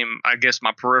became, I guess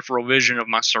my peripheral vision of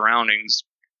my surroundings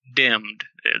dimmed.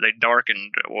 They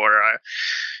darkened where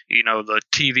the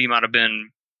TV might have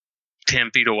been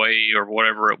 10 feet away or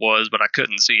whatever it was, but I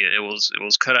couldn't see it. It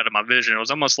was cut out of my vision. It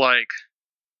was almost like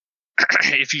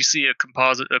if you see a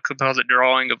composite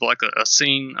drawing of like a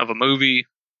scene of a movie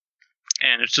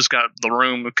and it's just got the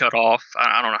room cut off.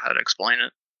 I don't know how to explain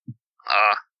it.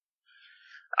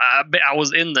 I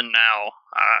was in the now.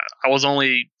 I was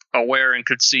only aware and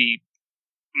could see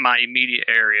my immediate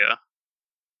area.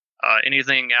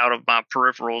 Anything out of my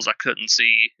peripherals, I couldn't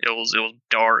see. It was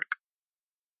dark,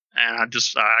 and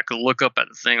I could look up at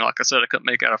the thing. Like I said, I couldn't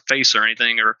make out a face or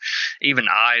anything, or even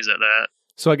eyes at that.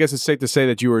 So I guess it's safe to say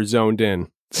that you were zoned in.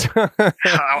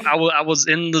 I was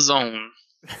in the zone.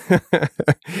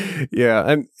 Yeah,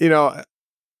 and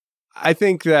I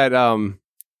think that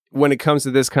when it comes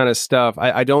to this kind of stuff,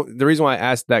 I don't. The reason why I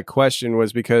asked that question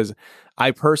was because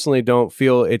I personally don't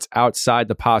feel it's outside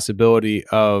the possibility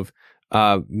of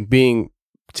being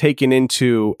taken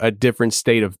into a different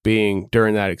state of being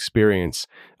during that experience.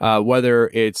 Whether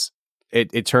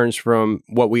it turns from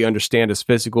what we understand as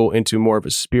physical into more of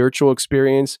a spiritual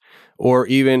experience, or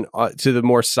even to the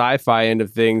more sci-fi end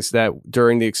of things, that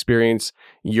during the experience,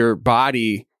 your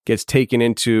body gets taken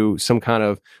into some kind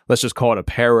of, let's just call it a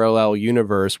parallel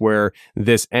universe where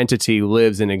this entity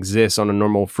lives and exists on a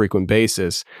normal frequent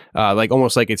basis. Like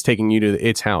almost like it's taking you to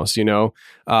its house,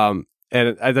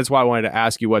 and that's why I wanted to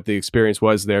ask you what the experience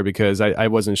was there, because I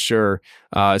wasn't sure,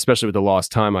 especially with the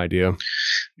lost time idea.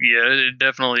 Yeah,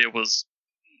 it was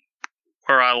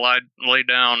where I lay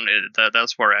down.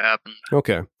 That's where it happened.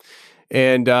 Okay.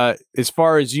 And as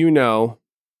far as you know,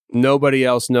 nobody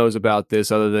else knows about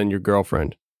this other than your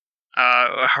girlfriend.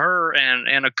 Her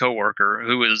and a coworker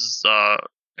who is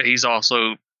he's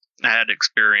also had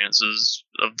experiences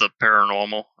of the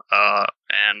paranormal.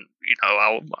 And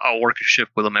I'll work a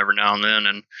shift with them every now and then,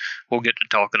 and we'll get to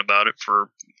talking about it for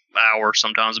hours.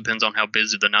 Sometimes depends on how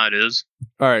busy the night is.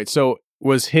 All right. So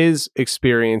was his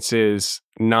experiences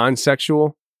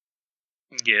non-sexual?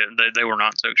 Yeah, they were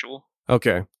not sexual.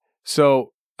 Okay.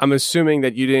 So I'm assuming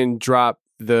that you didn't drop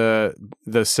the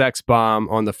sex bomb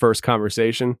on the first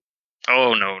conversation.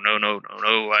 Oh no.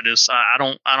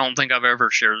 I don't think I've ever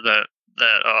shared that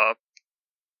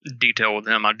detail with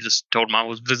him. I just told him I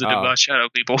was visited by shadow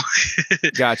people.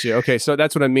 Gotcha. Okay, so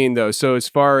that's what I mean, though. So as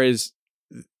far as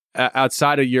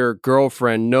outside of your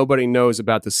girlfriend, nobody knows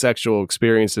about the sexual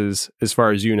experiences, as far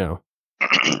as you know.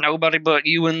 Nobody but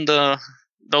you and the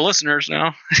listeners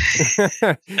now.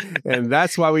 And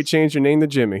that's why we changed your name to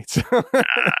Jimmy.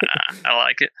 I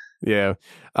like it. Yeah.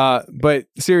 But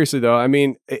seriously, though, I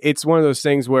mean, it's one of those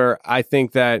things where I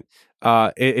think that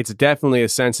it's definitely a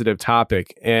sensitive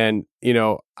topic. And,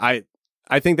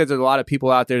 I think that there's a lot of people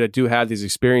out there that do have these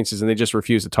experiences and they just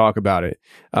refuse to talk about it.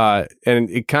 And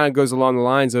it kind of goes along the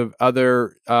lines of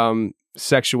other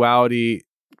sexuality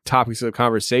topics of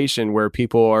conversation where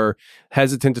people are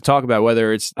hesitant to talk about,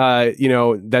 whether it's,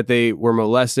 that they were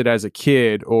molested as a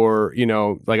kid or,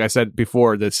 like I said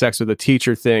before, the sex with a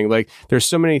teacher thing. Like there's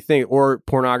so many things, or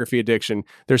pornography addiction.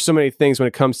 There's so many things when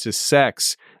it comes to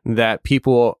sex that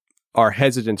people are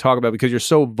hesitant to talk about because you're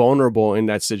so vulnerable in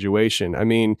that situation. I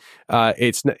mean,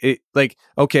 it's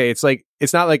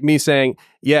not like me saying,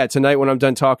 yeah, tonight when I'm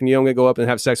done talking to you, I'm going to go up and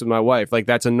have sex with my wife. Like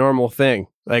that's a normal thing.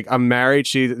 Like I'm married,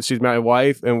 she's my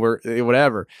wife and we're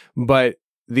whatever. But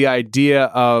the idea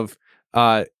of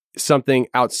something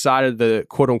outside of the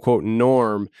quote unquote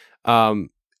norm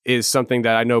is something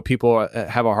that I know people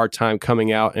have a hard time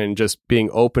coming out and just being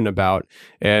open about.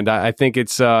 And I think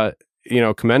it's,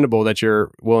 commendable that you're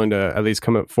willing to at least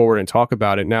come forward and talk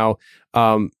about it. Now,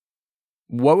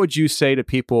 what would you say to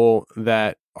people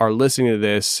that are listening to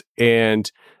this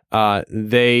and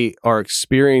they are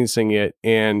experiencing it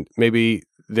and maybe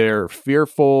they're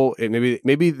fearful and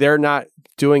maybe they're not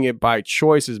doing it by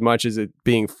choice as much as it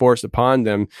being forced upon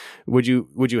them? Would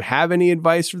you have any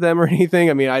advice for them or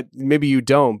anything? I mean, maybe you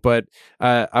don't, but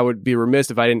I would be remiss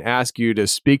if I didn't ask you to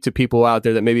speak to people out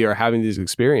there that maybe are having these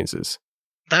experiences.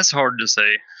 That's hard to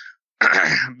say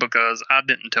because I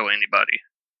didn't tell anybody.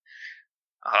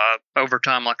 Over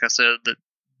time, like I said,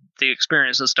 the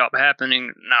experiences stopped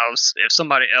happening. Now, if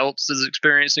somebody else is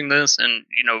experiencing this and,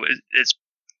 it's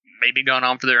maybe gone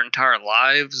on for their entire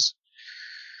lives,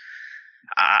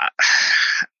 I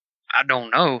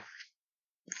don't know.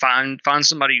 Find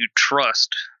somebody you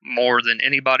trust more than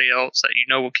anybody else that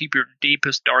will keep your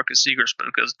deepest, darkest secrets,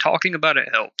 because talking about it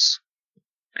helps.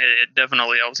 It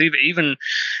definitely helps. Even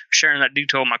sharing that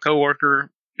detail with my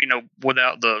coworker,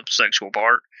 without the sexual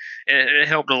part, it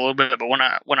helped a little bit. But when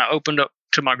I opened up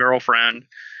to my girlfriend,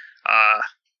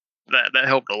 that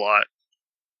helped a lot.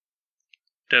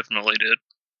 Definitely did.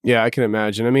 Yeah, I can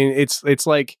imagine. I mean, it's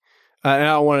like, and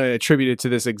I don't want to attribute it to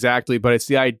this exactly, but it's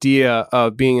the idea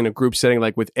of being in a group setting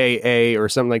like with AA or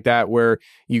something like that, where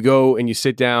you go and you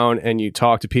sit down and you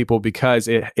talk to people because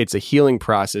it's a healing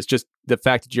process. Just the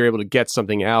fact that you're able to get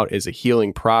something out is a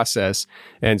healing process.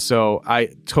 And so I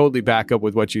totally back up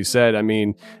with what you said. I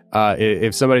mean,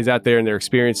 if somebody's out there and they're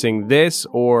experiencing this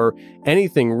or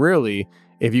anything really,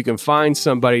 if you can find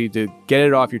somebody to get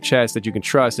it off your chest that you can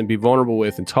trust and be vulnerable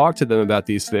with and talk to them about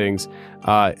these things,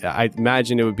 I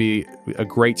imagine it would be a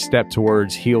great step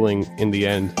towards healing in the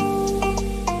end.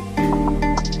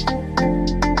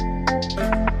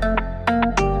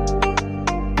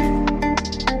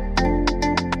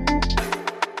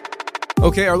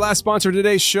 Okay, our last sponsor of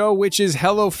today's show, which is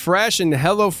HelloFresh. And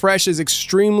HelloFresh is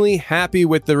extremely happy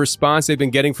with the response they've been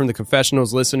getting from the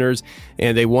Confessionals listeners,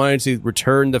 and they wanted to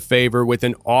return the favor with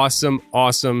an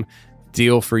awesome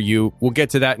deal for you. We'll get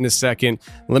to that in a second.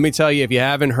 Let me tell you, if you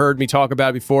haven't heard me talk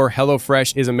about it before,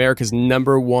 HelloFresh is America's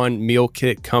 #1 meal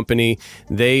kit company.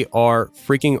 They are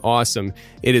freaking awesome.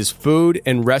 It is food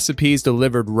and recipes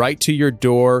delivered right to your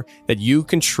door that you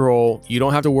control. You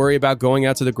don't have to worry about going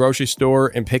out to the grocery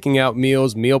store and picking out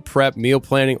meals, meal prep, meal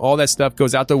planning. All that stuff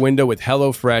goes out the window with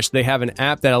HelloFresh. They have an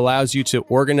app that allows you to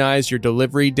organize your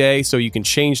delivery day so you can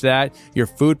change that, your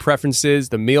food preferences,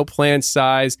 the meal plan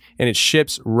size, and it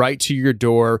ships right to your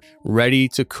door, ready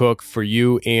to cook for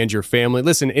you and your family.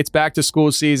 Listen, it's back to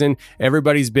school season.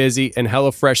 Everybody's busy, and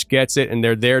HelloFresh gets it, and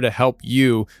they're there to help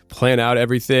you plan out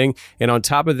everything. And on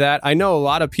top of that, I know a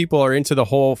lot of people are into the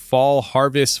whole fall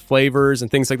harvest flavors and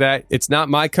things like that. It's not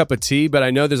my cup of tea, but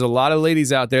I know there's a lot of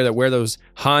ladies out there that wear those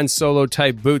Han Solo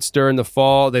type boots during the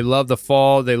fall. They love the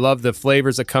fall. They love the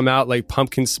flavors that come out, like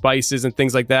pumpkin spices and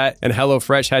things like that. And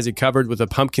HelloFresh has you covered with a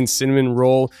pumpkin cinnamon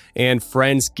roll and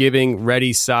Friendsgiving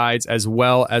ready sides, as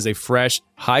well as a fresh,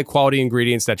 high quality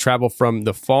ingredients that travel from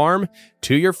the farm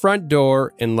to your front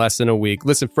door in less than a week.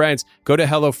 Listen, friends, go to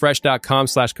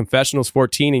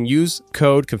HelloFresh.com/confessionals14 and use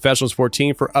code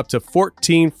confessionals14 for up to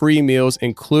 14 free meals,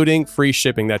 including free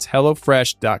shipping. That's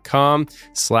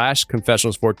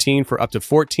HelloFresh.com/confessionals14 for up to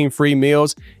 14 free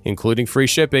meals, including free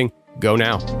shipping. Go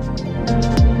now.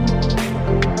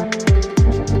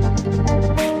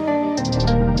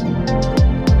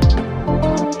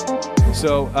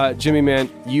 So, Jimmy, man,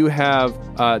 you have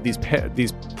these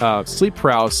sleep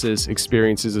paralysis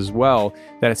experiences as well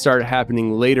that started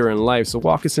happening later in life. So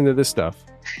walk us into this stuff.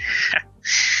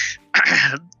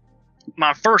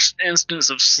 My first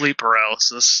instance of sleep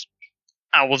paralysis,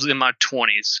 I was in my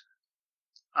 20s,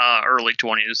 early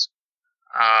 20s.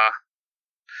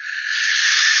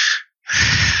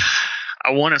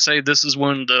 I want to say this is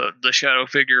when the shadow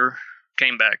figure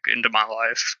came back into my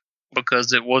life,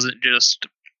 because it wasn't just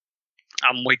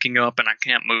I'm waking up and I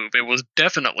can't move. It was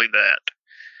definitely that.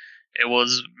 It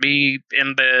was me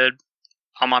in bed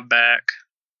on my back.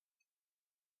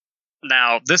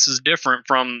 Now, this is different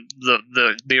from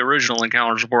the original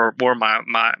encounters where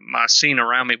my scene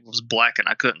around me was black and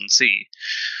I couldn't see.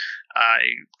 I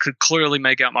could clearly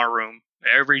make out my room.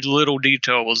 Every little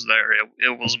detail was there.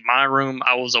 It was my room.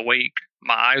 I was awake.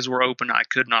 My eyes were open. I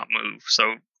could not move.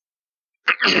 So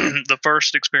the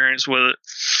first experience with it,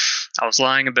 I was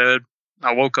lying in bed.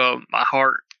 I woke up, my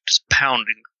heart just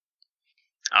pounding.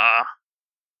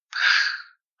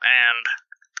 And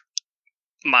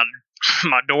my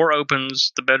door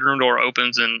opens, the bedroom door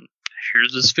opens, and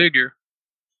here's this figure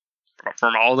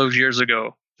from all those years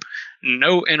ago.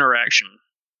 No interaction.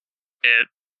 It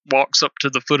walks up to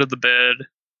the foot of the bed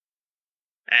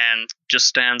and just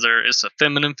stands there. It's a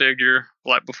feminine figure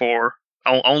like before.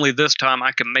 Only this time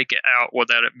I can make it out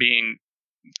without it being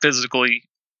physically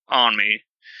on me.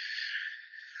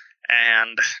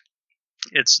 And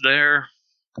it's there.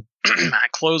 I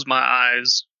close my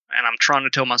eyes and I'm trying to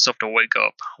tell myself to wake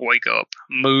up,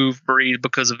 move, breathe,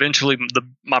 because eventually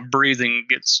my breathing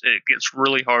gets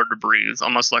really hard to breathe,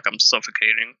 almost like I'm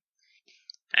suffocating.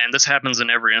 And this happens in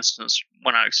every instance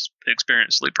when I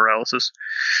experience sleep paralysis.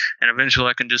 And eventually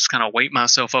I can just kind of wake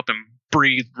myself up and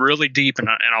breathe really deep, and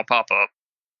I'll pop up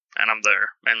and I'm there.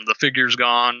 And the figure's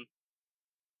gone.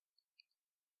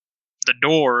 The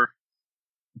door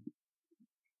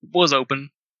was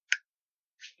open,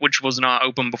 which was not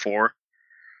open before,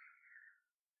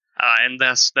 and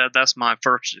that's my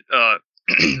first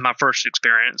my first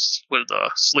experience with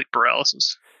sleep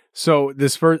paralysis. So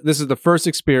this is the first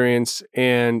experience,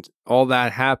 and all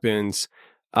that happens.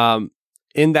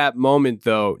 In that moment,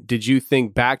 though, did you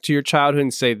think back to your childhood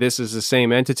and say this is the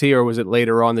same entity, or was it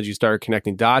later on that you started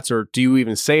connecting dots, or do you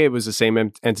even say it was the same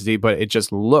entity, but it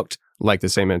just looked like the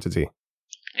same entity?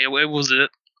 It was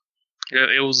it.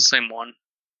 It was the same one.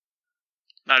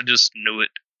 I just knew it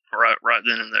right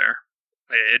then and there.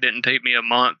 It didn't take me a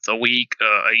month, a week,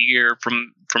 a year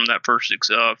from that first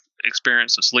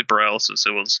experience of sleep paralysis.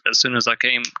 It was as soon as I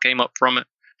came up from it,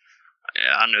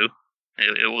 I knew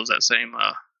it was that same.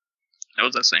 It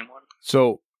was that same one.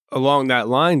 So along that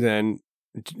line, then,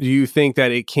 do you think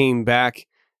that it came back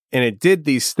and it did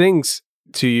these things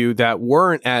to you that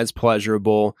weren't as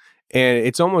pleasurable? And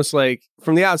it's almost like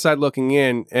from the outside looking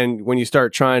in, and when you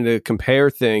start trying to compare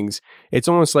things, it's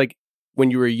almost like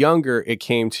when you were younger, it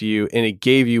came to you and it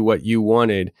gave you what you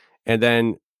wanted. And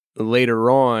then later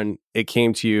on, it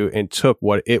came to you and took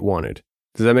what it wanted.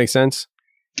 Does that make sense?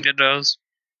 It does.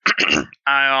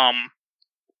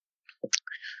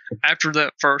 After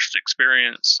that first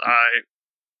experience, I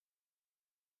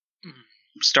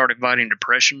started fighting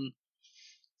depression,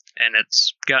 and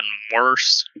it's gotten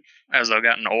worse as I've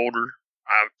gotten older.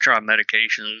 I've tried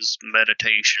medications,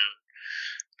 meditation,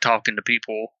 talking to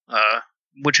people,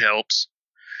 which helps.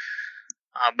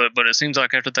 But it seems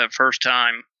like after that first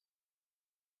time,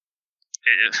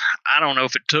 I don't know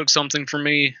if it took something from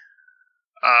me,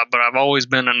 but I've always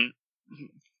been a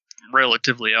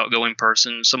relatively outgoing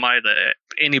person, somebody that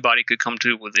anybody could come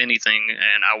to with anything,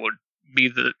 and I would be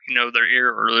their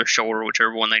ear or their shoulder,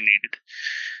 whichever one they needed.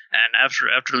 And after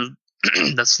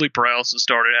that sleep paralysis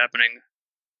started happening,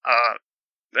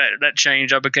 that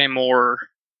changed. I became more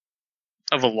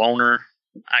of a loner,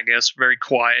 I guess. Very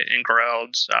quiet in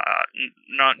crowds.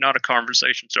 Not a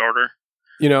conversation starter.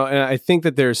 And I think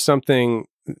that there's something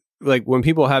like when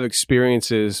people have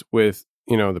experiences with,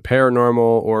 the paranormal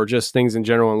or just things in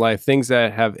general in life, things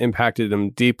that have impacted them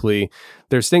deeply,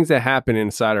 there's things that happen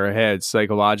inside our heads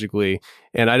psychologically.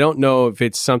 And I don't know if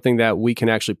it's something that we can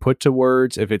actually put to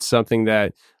words, if it's something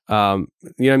that,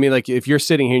 like if you're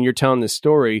sitting here and you're telling this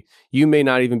story, you may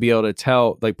not even be able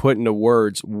to put into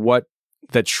words what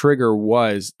the trigger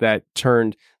was that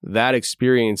turned that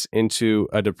experience into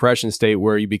a depression state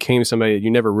where you became somebody that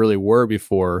you never really were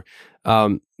before.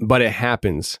 But it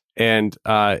happens, and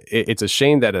it's a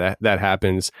shame that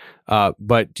happens.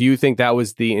 But do you think that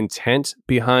was the intent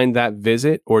behind that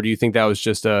visit, or do you think that was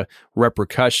just a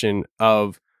repercussion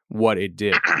of what it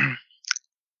did?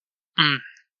 I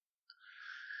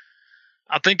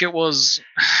think it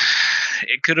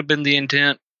could have been the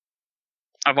intent.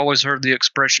 I've always heard the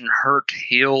expression hurt,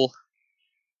 heal.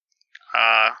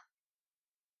 I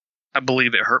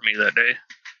believe it hurt me that day,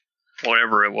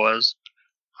 whatever it was.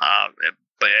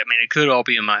 But I mean, it could all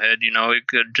be in my head, it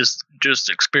could just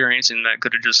experiencing that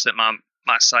could have just set my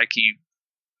psyche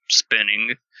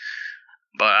spinning.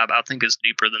 But I think it's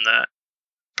deeper than that,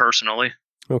 personally.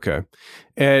 Okay.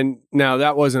 And now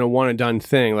that wasn't a one and done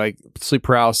thing. Like sleep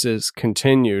paralysis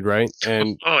continued, right?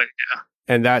 And oh yeah.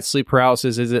 And that sleep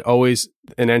paralysis, is it always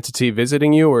an entity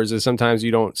visiting you, or is it sometimes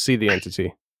you don't see the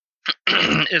entity?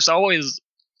 It's always,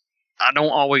 I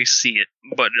don't always see it,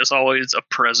 but it's always a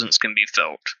presence can be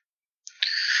felt.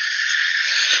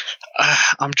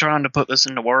 I'm trying to put this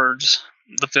into words,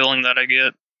 the feeling that I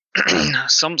get.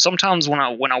 Sometimes when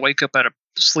I wake up out of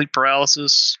sleep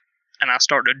paralysis and I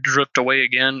start to drift away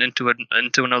again into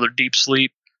another deep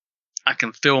sleep, I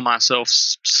can feel myself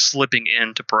slipping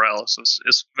into paralysis.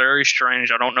 It's very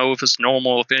strange. I don't know if it's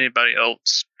normal, if anybody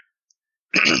else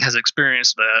has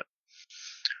experienced that.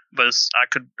 But I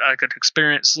could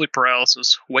experience sleep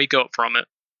paralysis, wake up from it,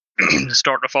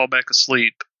 start to fall back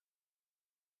asleep.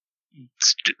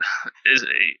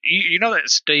 That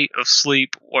state of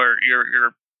sleep where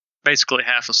you're basically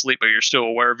half asleep, but you're still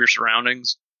aware of your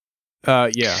surroundings?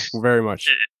 Yeah, very much.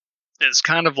 It's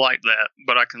kind of like that,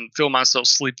 but I can feel myself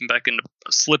slipping back into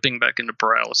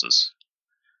paralysis,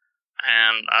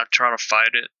 and I try to fight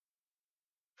it,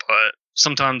 but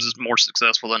sometimes it's more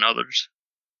successful than others.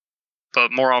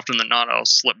 But more often than not, I'll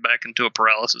slip back into a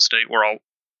paralysis state where you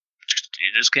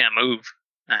just can't move,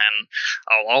 and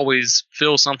I'll always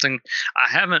feel something. I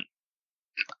haven't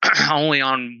only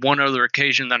on one other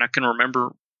occasion that I can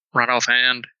remember right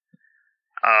offhand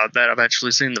that I've actually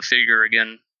seen the figure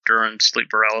again during sleep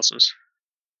paralysis.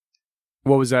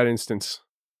 What was that instance?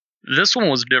 This one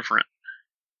was different.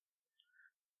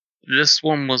 This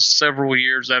one was several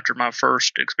years after my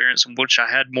first experience, in which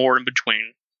I had more in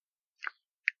between.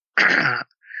 I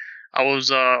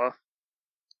was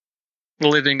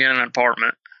living in an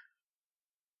apartment,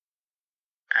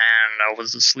 and I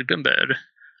was asleep in bed,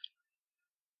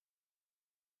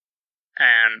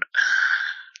 and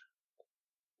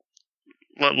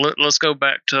let's go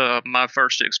back to my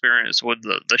first experience with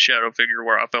the shadow figure,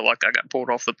 where I felt like I got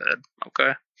pulled off the bed.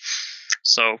 Okay,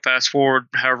 so fast forward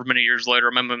however many years later,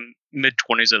 I'm in my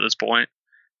mid-20s at this point.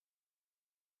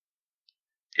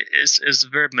 It's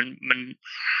very an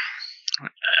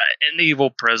evil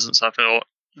presence I felt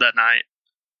that night.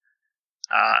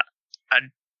 I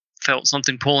felt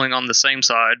something pulling on the same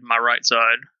side, my right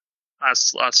side. I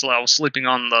was sleeping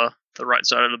on the right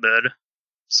side of the bed,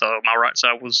 so my right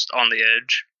side was on the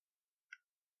edge.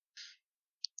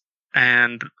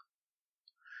 And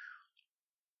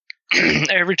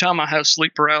every time I have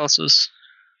sleep paralysis,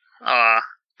 I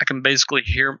can basically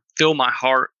feel my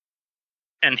heart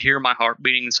and hear my heart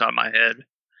beating inside my head.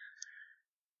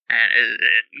 And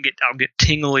I'll get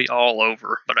tingly all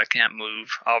over, but I can't move,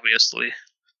 obviously.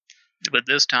 But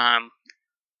this time,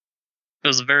 it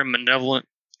was a very malevolent,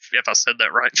 if I said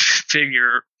that right,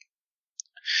 figure.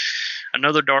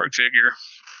 Another dark figure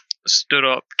stood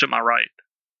up to my right.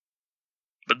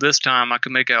 But this time, I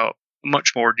could make out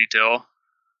much more detail.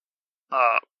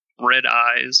 Red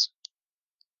eyes.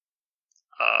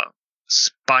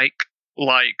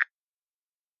 Spike-like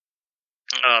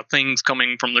things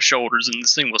coming from the shoulders, and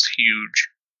this thing was huge.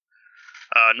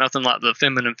 Nothing like the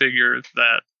feminine figure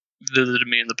that visited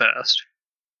me in the past.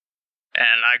 And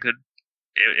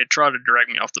it tried to drag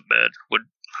me off the bed with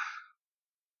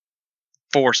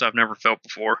force I've never felt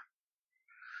before.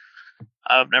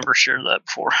 I've never shared that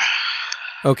before.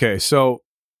 Okay, so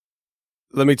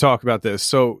let me talk about this.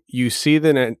 So you see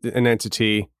an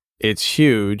entity, it's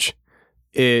huge,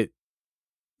 it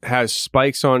has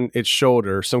spikes on its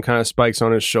shoulder, some kind of spikes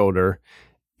on its shoulder.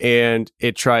 and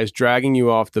it tries dragging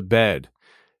you off the bed.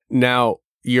 Now,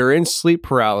 you're in sleep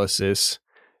paralysis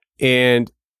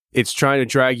and it's trying to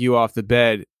drag you off the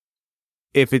bed.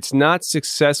 If it's not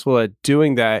successful at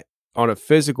doing that on a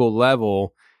physical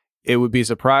level, it would be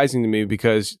surprising to me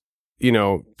because,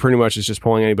 pretty much it's just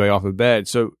pulling anybody off the bed.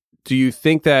 So do you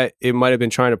think that it might have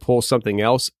been trying to pull something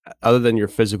else other than your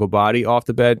physical body off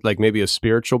the bed, like maybe a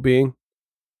spiritual being?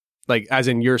 Like as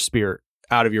in your spirit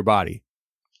out of your body?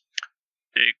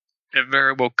 It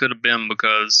very well could have been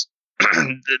because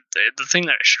the thing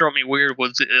that struck me weird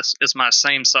was it's my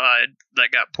same side that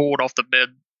got pulled off the bed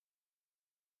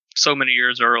so many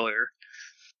years earlier.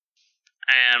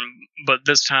 But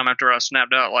this time after I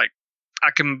snapped out, like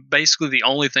the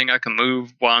only thing I can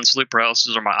move while in sleep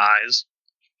paralysis are my eyes.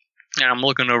 And I'm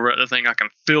looking over at the thing, I can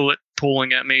feel it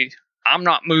pulling at me. I'm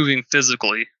not moving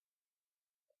physically,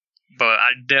 but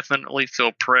I definitely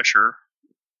feel pressure.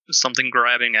 Something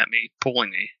grabbing at me, pulling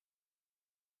me.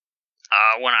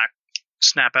 When I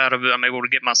snap out of it, I'm able to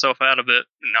get myself out of it.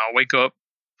 And I'll wake up,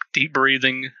 deep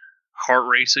breathing, heart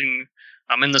racing.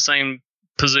 I'm in the same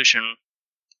position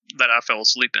that I fell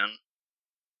asleep in.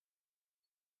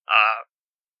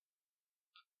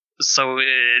 So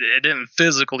it didn't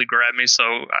physically grab me, so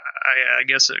I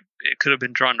guess it could have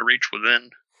been trying to reach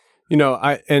within.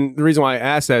 And the reason why I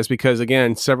asked that is because,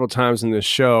 again, several times in this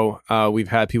show, we've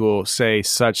had people say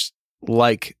such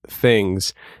like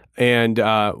things. And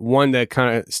one that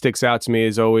kind of sticks out to me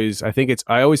is always,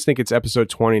 I always think it's episode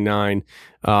 29.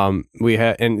 And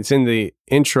it's in the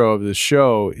intro of the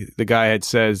show. The guy had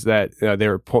says that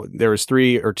there was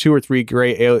two or three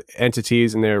gray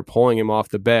entities, and they were pulling him off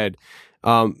the bed.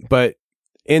 But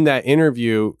in that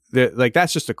interview,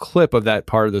 that's just a clip of that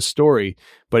part of the story.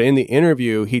 But in the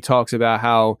interview, he talks about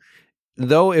how,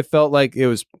 though it felt like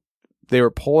they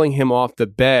were pulling him off the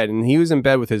bed, and he was in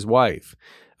bed with his wife.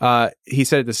 He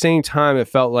said at the same time, it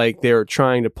felt like they were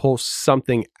trying to pull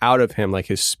something out of him, like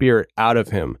his spirit out of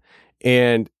him.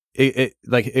 And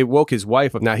it woke his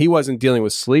wife up. Now, he wasn't dealing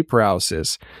with sleep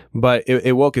paralysis, but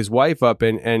it woke his wife up.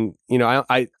 And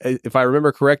I if I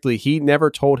remember correctly, he never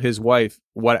told his wife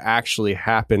what actually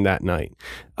happened that night.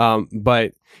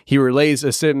 But he relays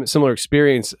a similar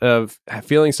experience of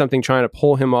feeling something trying to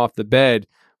pull him off the bed,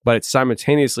 but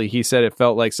simultaneously, he said it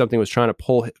felt like something was trying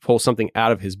to pull something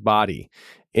out of his body.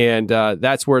 And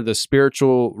that's where the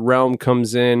spiritual realm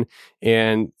comes in,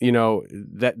 and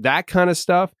that kind of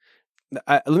stuff.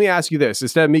 Let me ask you this: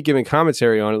 instead of me giving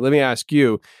commentary on it, let me ask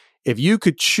you: if you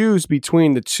could choose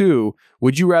between the two,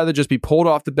 would you rather just be pulled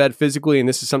off the bed physically, and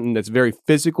this is something that's very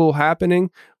physical happening,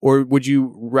 or would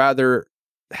you rather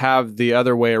have the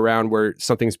other way around, where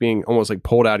something's being almost like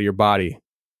pulled out of your body?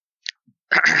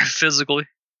 Physically,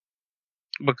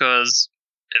 because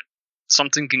if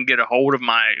something can get a hold of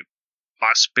my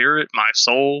spirit, my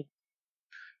soul,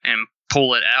 and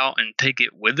pull it out and take it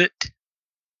with it,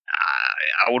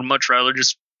 I would much rather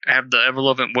just have the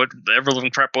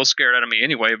ever-living crap was scared out of me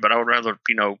anyway, but I would rather,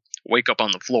 wake up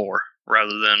on the floor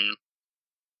rather than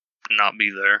not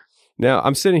be there. Now,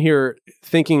 I'm sitting here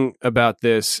thinking about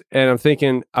this, and I'm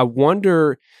thinking, I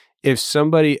wonder if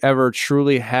somebody ever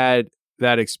truly had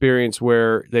that experience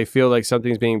where they feel like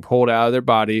something's being pulled out of their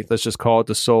body, let's just call it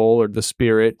the soul or the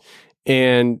spirit,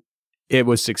 and it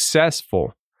was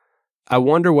successful. I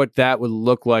wonder what that would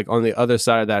look like on the other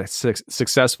side of that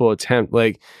successful attempt.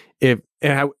 Like,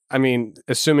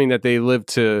 assuming that they live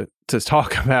to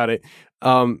talk about it,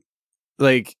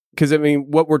 because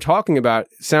what we're talking about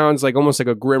sounds like almost like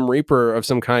a grim reaper of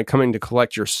some kind coming to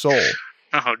collect your soul.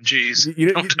 Oh, geez.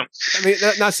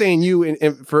 Not saying you,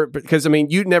 because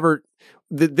you never.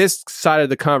 This side of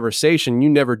the conversation, you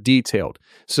never detailed.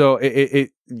 So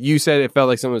you said it felt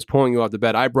like someone was pulling you off the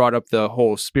bed. I brought up the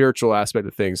whole spiritual aspect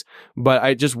of things, but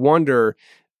I just wonder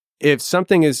if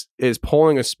something is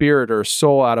pulling a spirit or a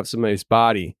soul out of somebody's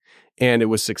body, and it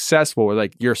was successful, or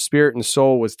like your spirit and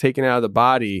soul was taken out of the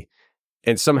body,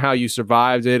 and somehow you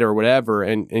survived it or whatever,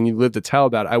 and you lived to tell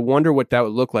about it. I wonder what that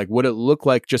would look like. Would it look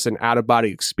like just an out-of-body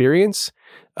experience?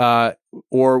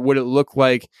 Or would it look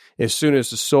like as soon as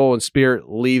the soul and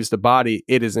spirit leaves the body,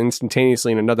 it is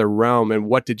instantaneously in another realm? And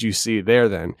what did you see there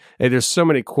then? And there's so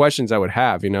many questions I would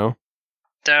have, That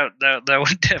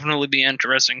would definitely be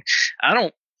interesting. I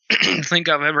don't think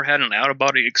I've ever had an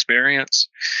out-of-body experience.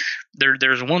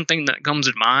 There's one thing that comes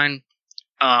in mind.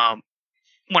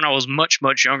 When I was much,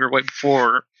 much younger, way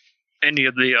before any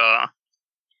of the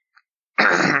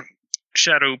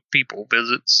shadow people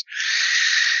visits,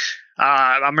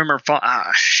 I remember,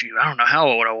 I don't know how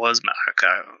old I was,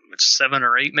 7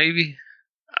 or 8 maybe.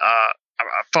 I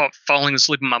falling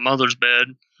asleep in my mother's bed,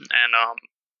 and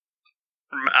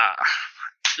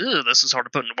this is hard to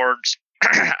put into words.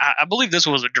 I believe this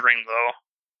was a dream, though.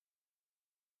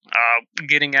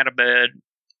 Getting out of bed,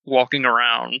 walking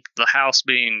around, the house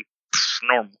being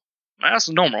normal. The house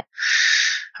is normal.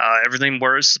 Everything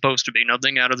where it's supposed to be.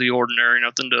 Nothing out of the ordinary.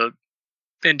 Nothing to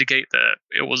indicate that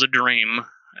it was a dream.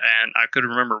 And I could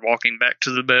remember walking back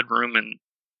to the bedroom and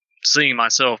seeing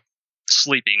myself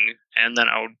sleeping, and then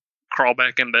I would crawl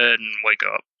back in bed and wake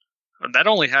up. That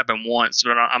only happened once,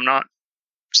 but I'm not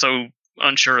so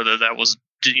unsure that was,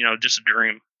 just a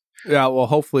dream. Yeah, well,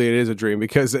 hopefully it is a dream,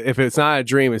 because if it's not a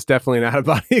dream, it's definitely an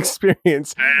out-of-body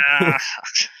experience.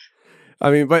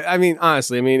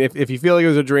 Honestly, if you feel like it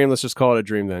was a dream, let's just call it a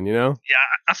dream then, Yeah,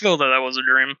 I feel that was a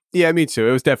dream. Yeah, me too.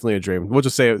 It was definitely a dream. We'll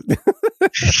just say it.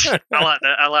 I like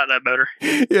that better.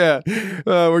 Yeah.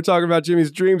 We're talking about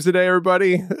Jimmy's dreams today,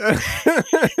 everybody.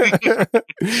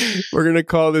 We're going to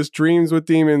call this Dreams with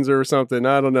Demons or something.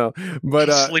 I don't know. But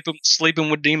Sleeping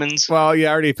with Demons. Well, yeah,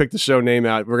 I already picked the show name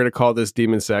out. We're going to call this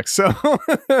Demon Sex. So oh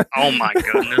my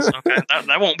goodness. Okay.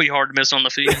 That won't be hard to miss on the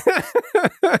feed.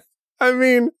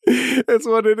 It's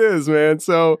what it is, man.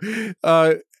 So,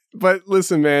 but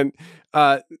listen, man,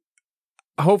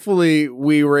 hopefully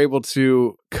we were able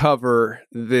to cover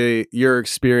your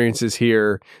experiences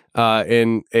here,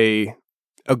 in a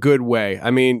good way.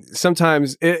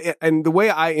 Sometimes, and the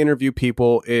way I interview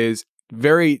people is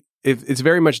it's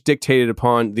very much dictated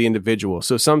upon the individual.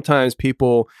 So sometimes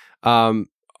people,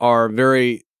 are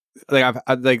very, I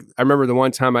remember the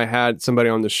one time I had somebody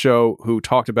on the show who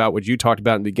talked about what you talked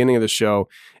about in the beginning of the show,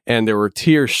 and there were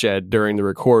tears shed during the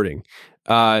recording.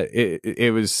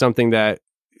 It was something that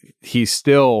he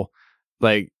still,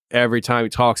 every time he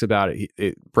talks about it,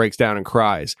 it breaks down and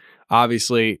cries.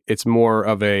 Obviously, it's more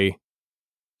of a,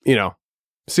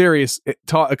 serious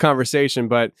conversation,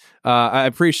 but I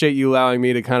appreciate you allowing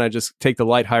me to kind of just take the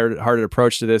lighthearted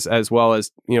approach to this, as well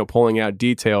as, pulling out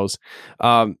details.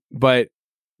 But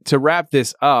to wrap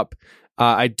this up,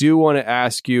 I do want to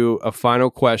ask you a final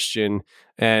question,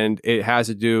 and it has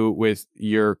to do with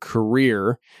your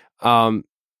career.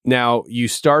 Now, you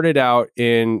started out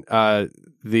in I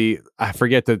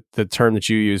forget the term that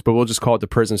you use, but we'll just call it the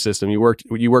prison system. You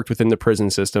worked within the prison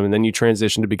system, and then you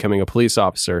transitioned to becoming a police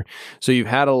officer. So you've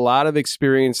had a lot of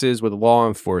experiences with law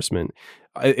enforcement.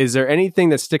 Is there anything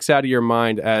that sticks out of your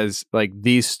mind as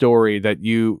the story that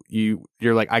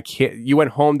you're like, I can't, you went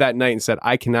home that night and said,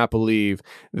 I cannot believe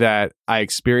that I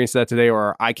experienced that today,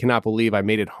 or I cannot believe I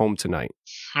made it home tonight?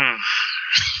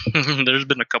 There's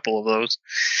been a couple of those.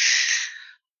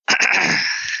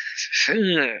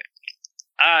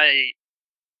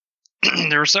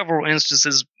 There were several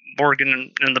instances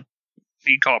working in the,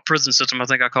 you call it prison system. I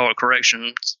think I call it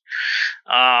corrections.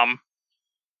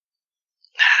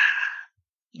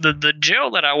 The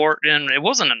jail that I worked in, it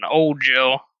wasn't an old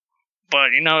jail,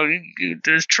 but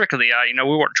there's trick of the eye.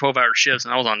 We worked 12-hour shifts,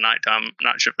 and I was on night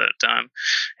shift at the time,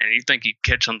 and you think you'd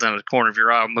catch something at the corner of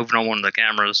your eye moving on one of the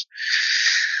cameras.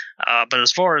 But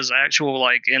as far as actual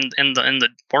in the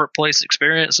workplace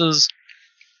experiences,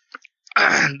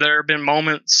 there have been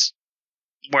moments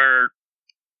where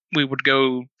we would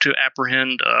go to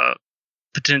apprehend a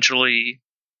potentially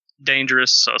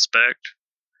dangerous suspect.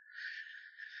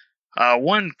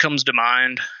 One comes to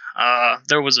mind.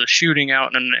 There was a shooting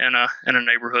out in a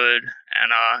neighborhood,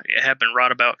 and it happened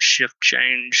right about shift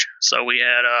change. So we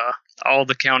had all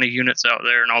the county units out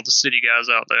there and all the city guys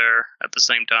out there at the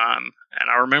same time. And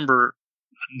I remember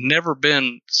I'd never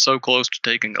been so close to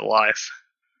taking a life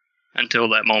until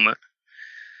that moment.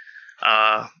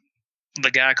 The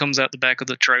guy comes out the back of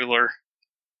the trailer.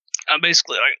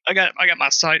 Basically, I got my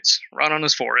sights right on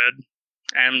his forehead,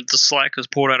 and the slack is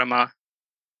pulled out of my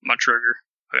trigger.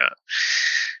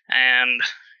 And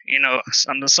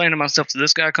I'm just saying to myself, if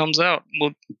this guy comes out,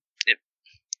 well,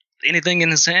 anything in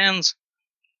his hands,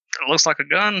 it looks like a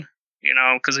gun,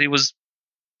 because he was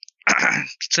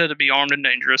said to be armed and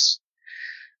dangerous.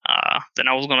 Then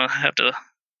I was going to have to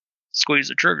squeeze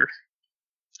the trigger.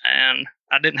 And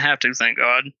I didn't have to, thank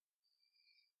God.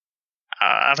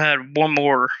 I've had one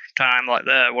more time like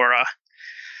that where I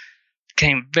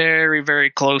came very,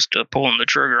 very close to pulling the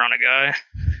trigger on a guy.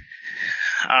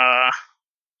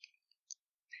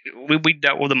 We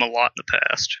dealt with them a lot in the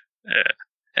past.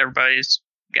 Everybody's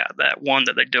got that one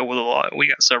that they deal with a lot. We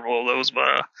got several of those,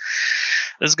 but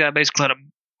this guy basically had a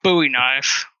Bowie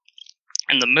knife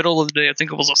in the middle of the day. I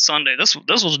think it was a Sunday. This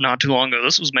was not too long ago.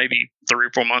 This was maybe 3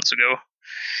 or 4 months ago.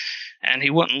 And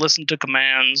he wouldn't listen to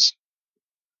commands.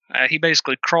 He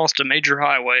basically crossed a major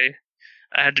highway.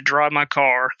 I had to drive my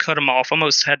car, cut him off,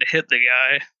 almost had to hit the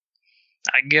guy.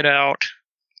 I get out.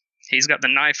 He's got the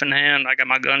knife in hand. I got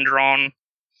my gun drawn.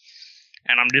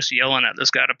 and I'm just yelling at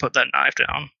this guy to put that knife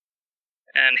down.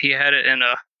 And he had it in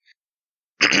a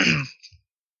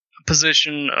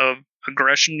position of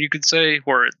aggression, you could say,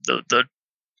 where the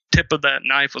tip of that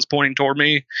knife was pointing toward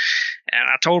me. And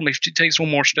I told him if he takes one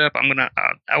more step, I would have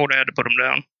had to put him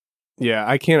down. Yeah,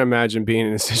 I can't imagine being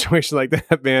in a situation like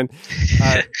that, man.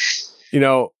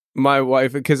 My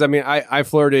wife, because I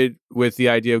flirted with the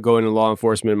idea of going to law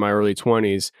enforcement in my early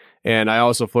 20s, and I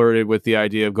also flirted with the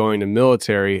idea of going to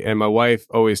military. And my wife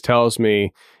always tells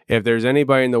me, if there's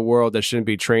anybody in the world that shouldn't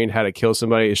be trained how to kill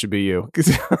somebody, it should be you.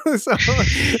 So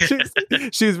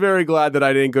she's very glad that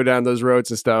I didn't go down those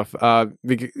roads and stuff,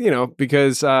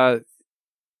 because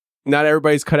not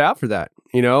everybody's cut out for that,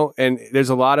 and there's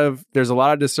a lot of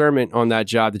discernment on that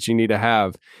job that you need to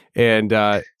have, and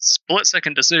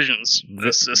split-second decisions.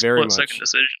 Split-second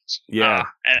decisions. Yeah,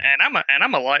 and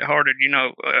I'm a lighthearted,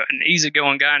 an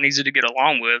easygoing guy and easy to get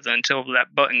along with until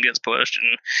that button gets pushed.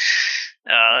 And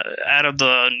out of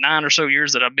the 9 or so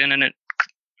years that I've been in it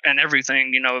and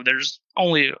everything, there's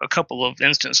only a couple of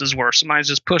instances where somebody's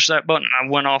just pushed that button and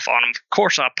I went off on them. Of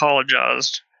course, I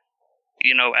apologized,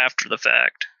 after the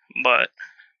fact. But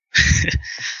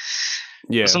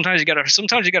yeah, sometimes you gotta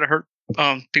hurt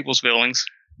people's feelings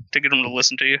to get them to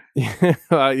listen to you.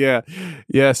 Yeah,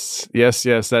 yes,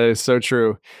 that is so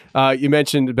true. You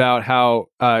mentioned about how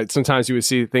sometimes you would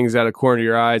see things out of the corner of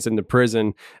your eyes in the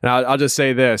prison, and I'll just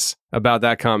say this about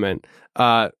that comment: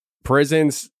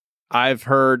 prisons, I've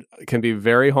heard, can be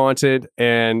very haunted,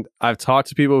 and I've talked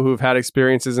to people who've had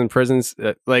experiences in prisons.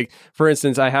 Like, for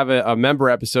instance, I have a member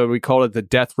episode. We called it the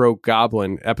Death Row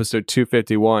Goblin, episode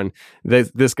 251.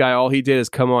 This guy, all he did is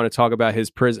come on and talk about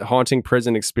his haunting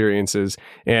prison experiences.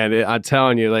 And I'm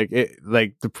telling you,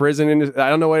 the prison, I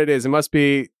don't know what it is. It must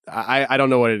be, I don't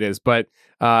know what it is, but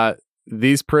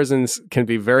these prisons can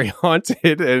be very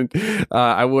haunted, and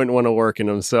I wouldn't want to work in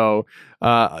them. So,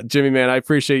 Jimmy, man, I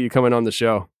appreciate you coming on the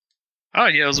show. Oh,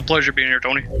 yeah, it was a pleasure being here,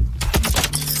 Tony.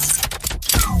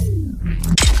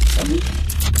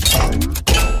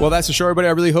 Well, that's the show, everybody.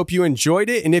 I really hope you enjoyed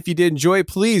it. And if you did enjoy it,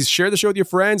 please share the show with your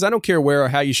friends. I don't care where or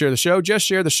how you share the show. Just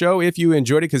share the show if you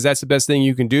enjoyed it, because that's the best thing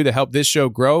you can do to help this show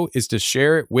grow, is to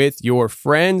share it with your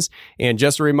friends. And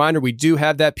just a reminder, we do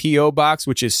have that P.O. box,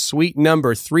 which is suite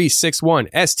number 361,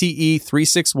 STE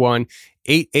 361,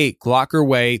 88 Glocker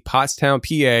Way, Pottstown,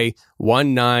 PA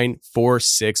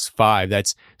 19465.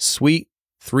 That's suite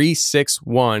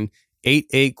 361,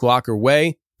 88 Glocker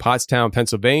Way, Pottstown,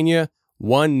 Pennsylvania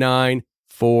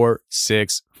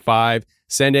 19465.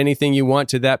 Send anything you want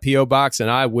to that P.O. box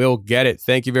and I will get it.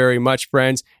 Thank you very much,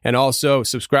 friends. And also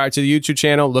subscribe to the YouTube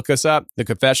channel. Look us up, The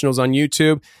Confessionals on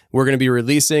YouTube. We're going to be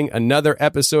releasing another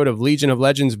episode of Legion of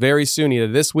Legends very soon, either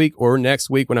this week or next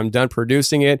week when I'm done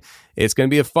producing it. It's going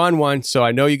to be a fun one, so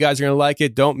I know you guys are going to like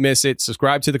it. Don't miss it.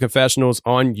 Subscribe to The Confessionals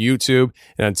on YouTube.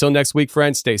 And until next week,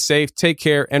 friends, stay safe, take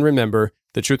care, and remember,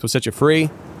 the truth will set you free,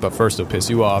 but first it'll piss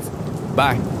you off.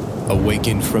 Bye.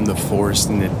 Awakened from the forest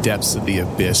in the depths of the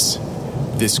abyss,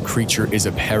 this creature is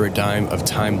a paradigm of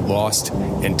time lost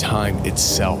and time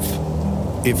itself.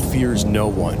 It fears no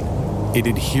one. It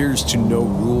adheres to no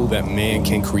rule that man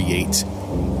can create.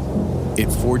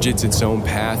 It forges its own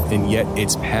path, and yet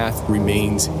its path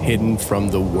remains hidden from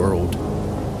the world.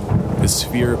 The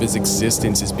sphere of its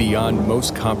existence is beyond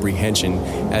most comprehension,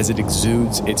 as it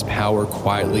exudes its power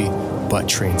quietly but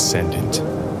transcendent.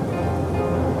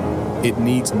 It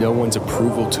needs no one's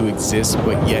approval to exist,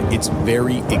 but yet its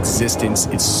very existence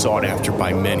is sought after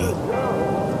by many.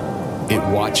 It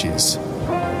watches.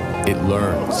 It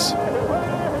learns.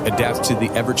 Adapts to the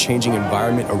ever-changing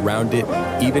environment around it,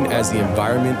 even as the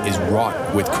environment is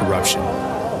wrought with corruption.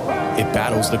 It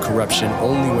battles the corruption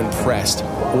only when pressed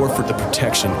or for the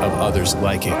protection of others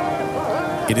like it.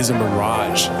 It is a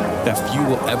mirage that few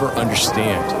will ever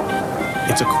understand.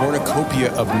 It's a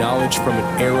cornucopia of knowledge from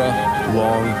an era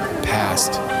long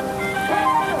past.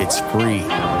 It's free.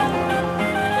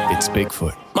 It's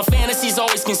Bigfoot. My fantasies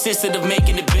always consisted of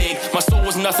making it big. My soul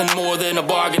was nothing more than a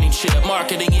bargaining chip.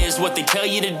 Marketing is what they tell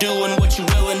you to do and what you're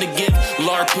willing to give.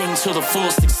 LARPing to the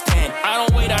fullest extent. I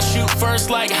don't wait, I shoot first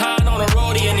like Han on a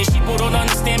Rodian. And people don't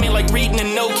understand me like reading a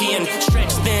Nokian.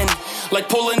 Stretched thin, like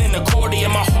pulling an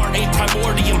accordion. My heart ain't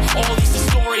primordium. All these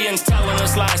historians telling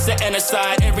us lies, setting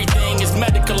aside. Everything is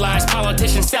medicalized.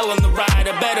 Politicians selling the ride.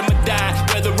 I bet 'em a die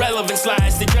where the relevance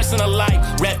lies. They dressing alike,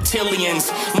 reptilians.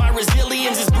 My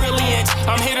resilience is brilliant.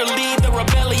 I'm here to lead the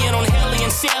rebellion on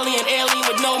Hellion, salient, alien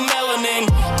with no melanin.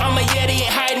 I'm a Yeti, ain't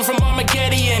hiding from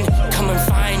Armageddon. Come and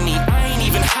find me, I ain't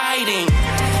even hiding.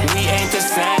 We ain't the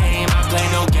same, I play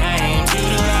no games. You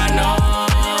do not know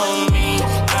me,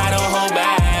 I don't hold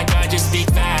back. I just speak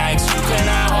facts, you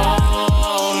cannot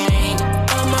hold me.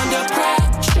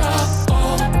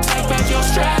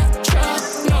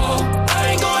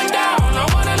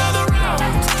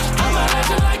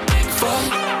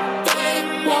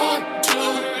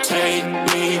 take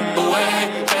me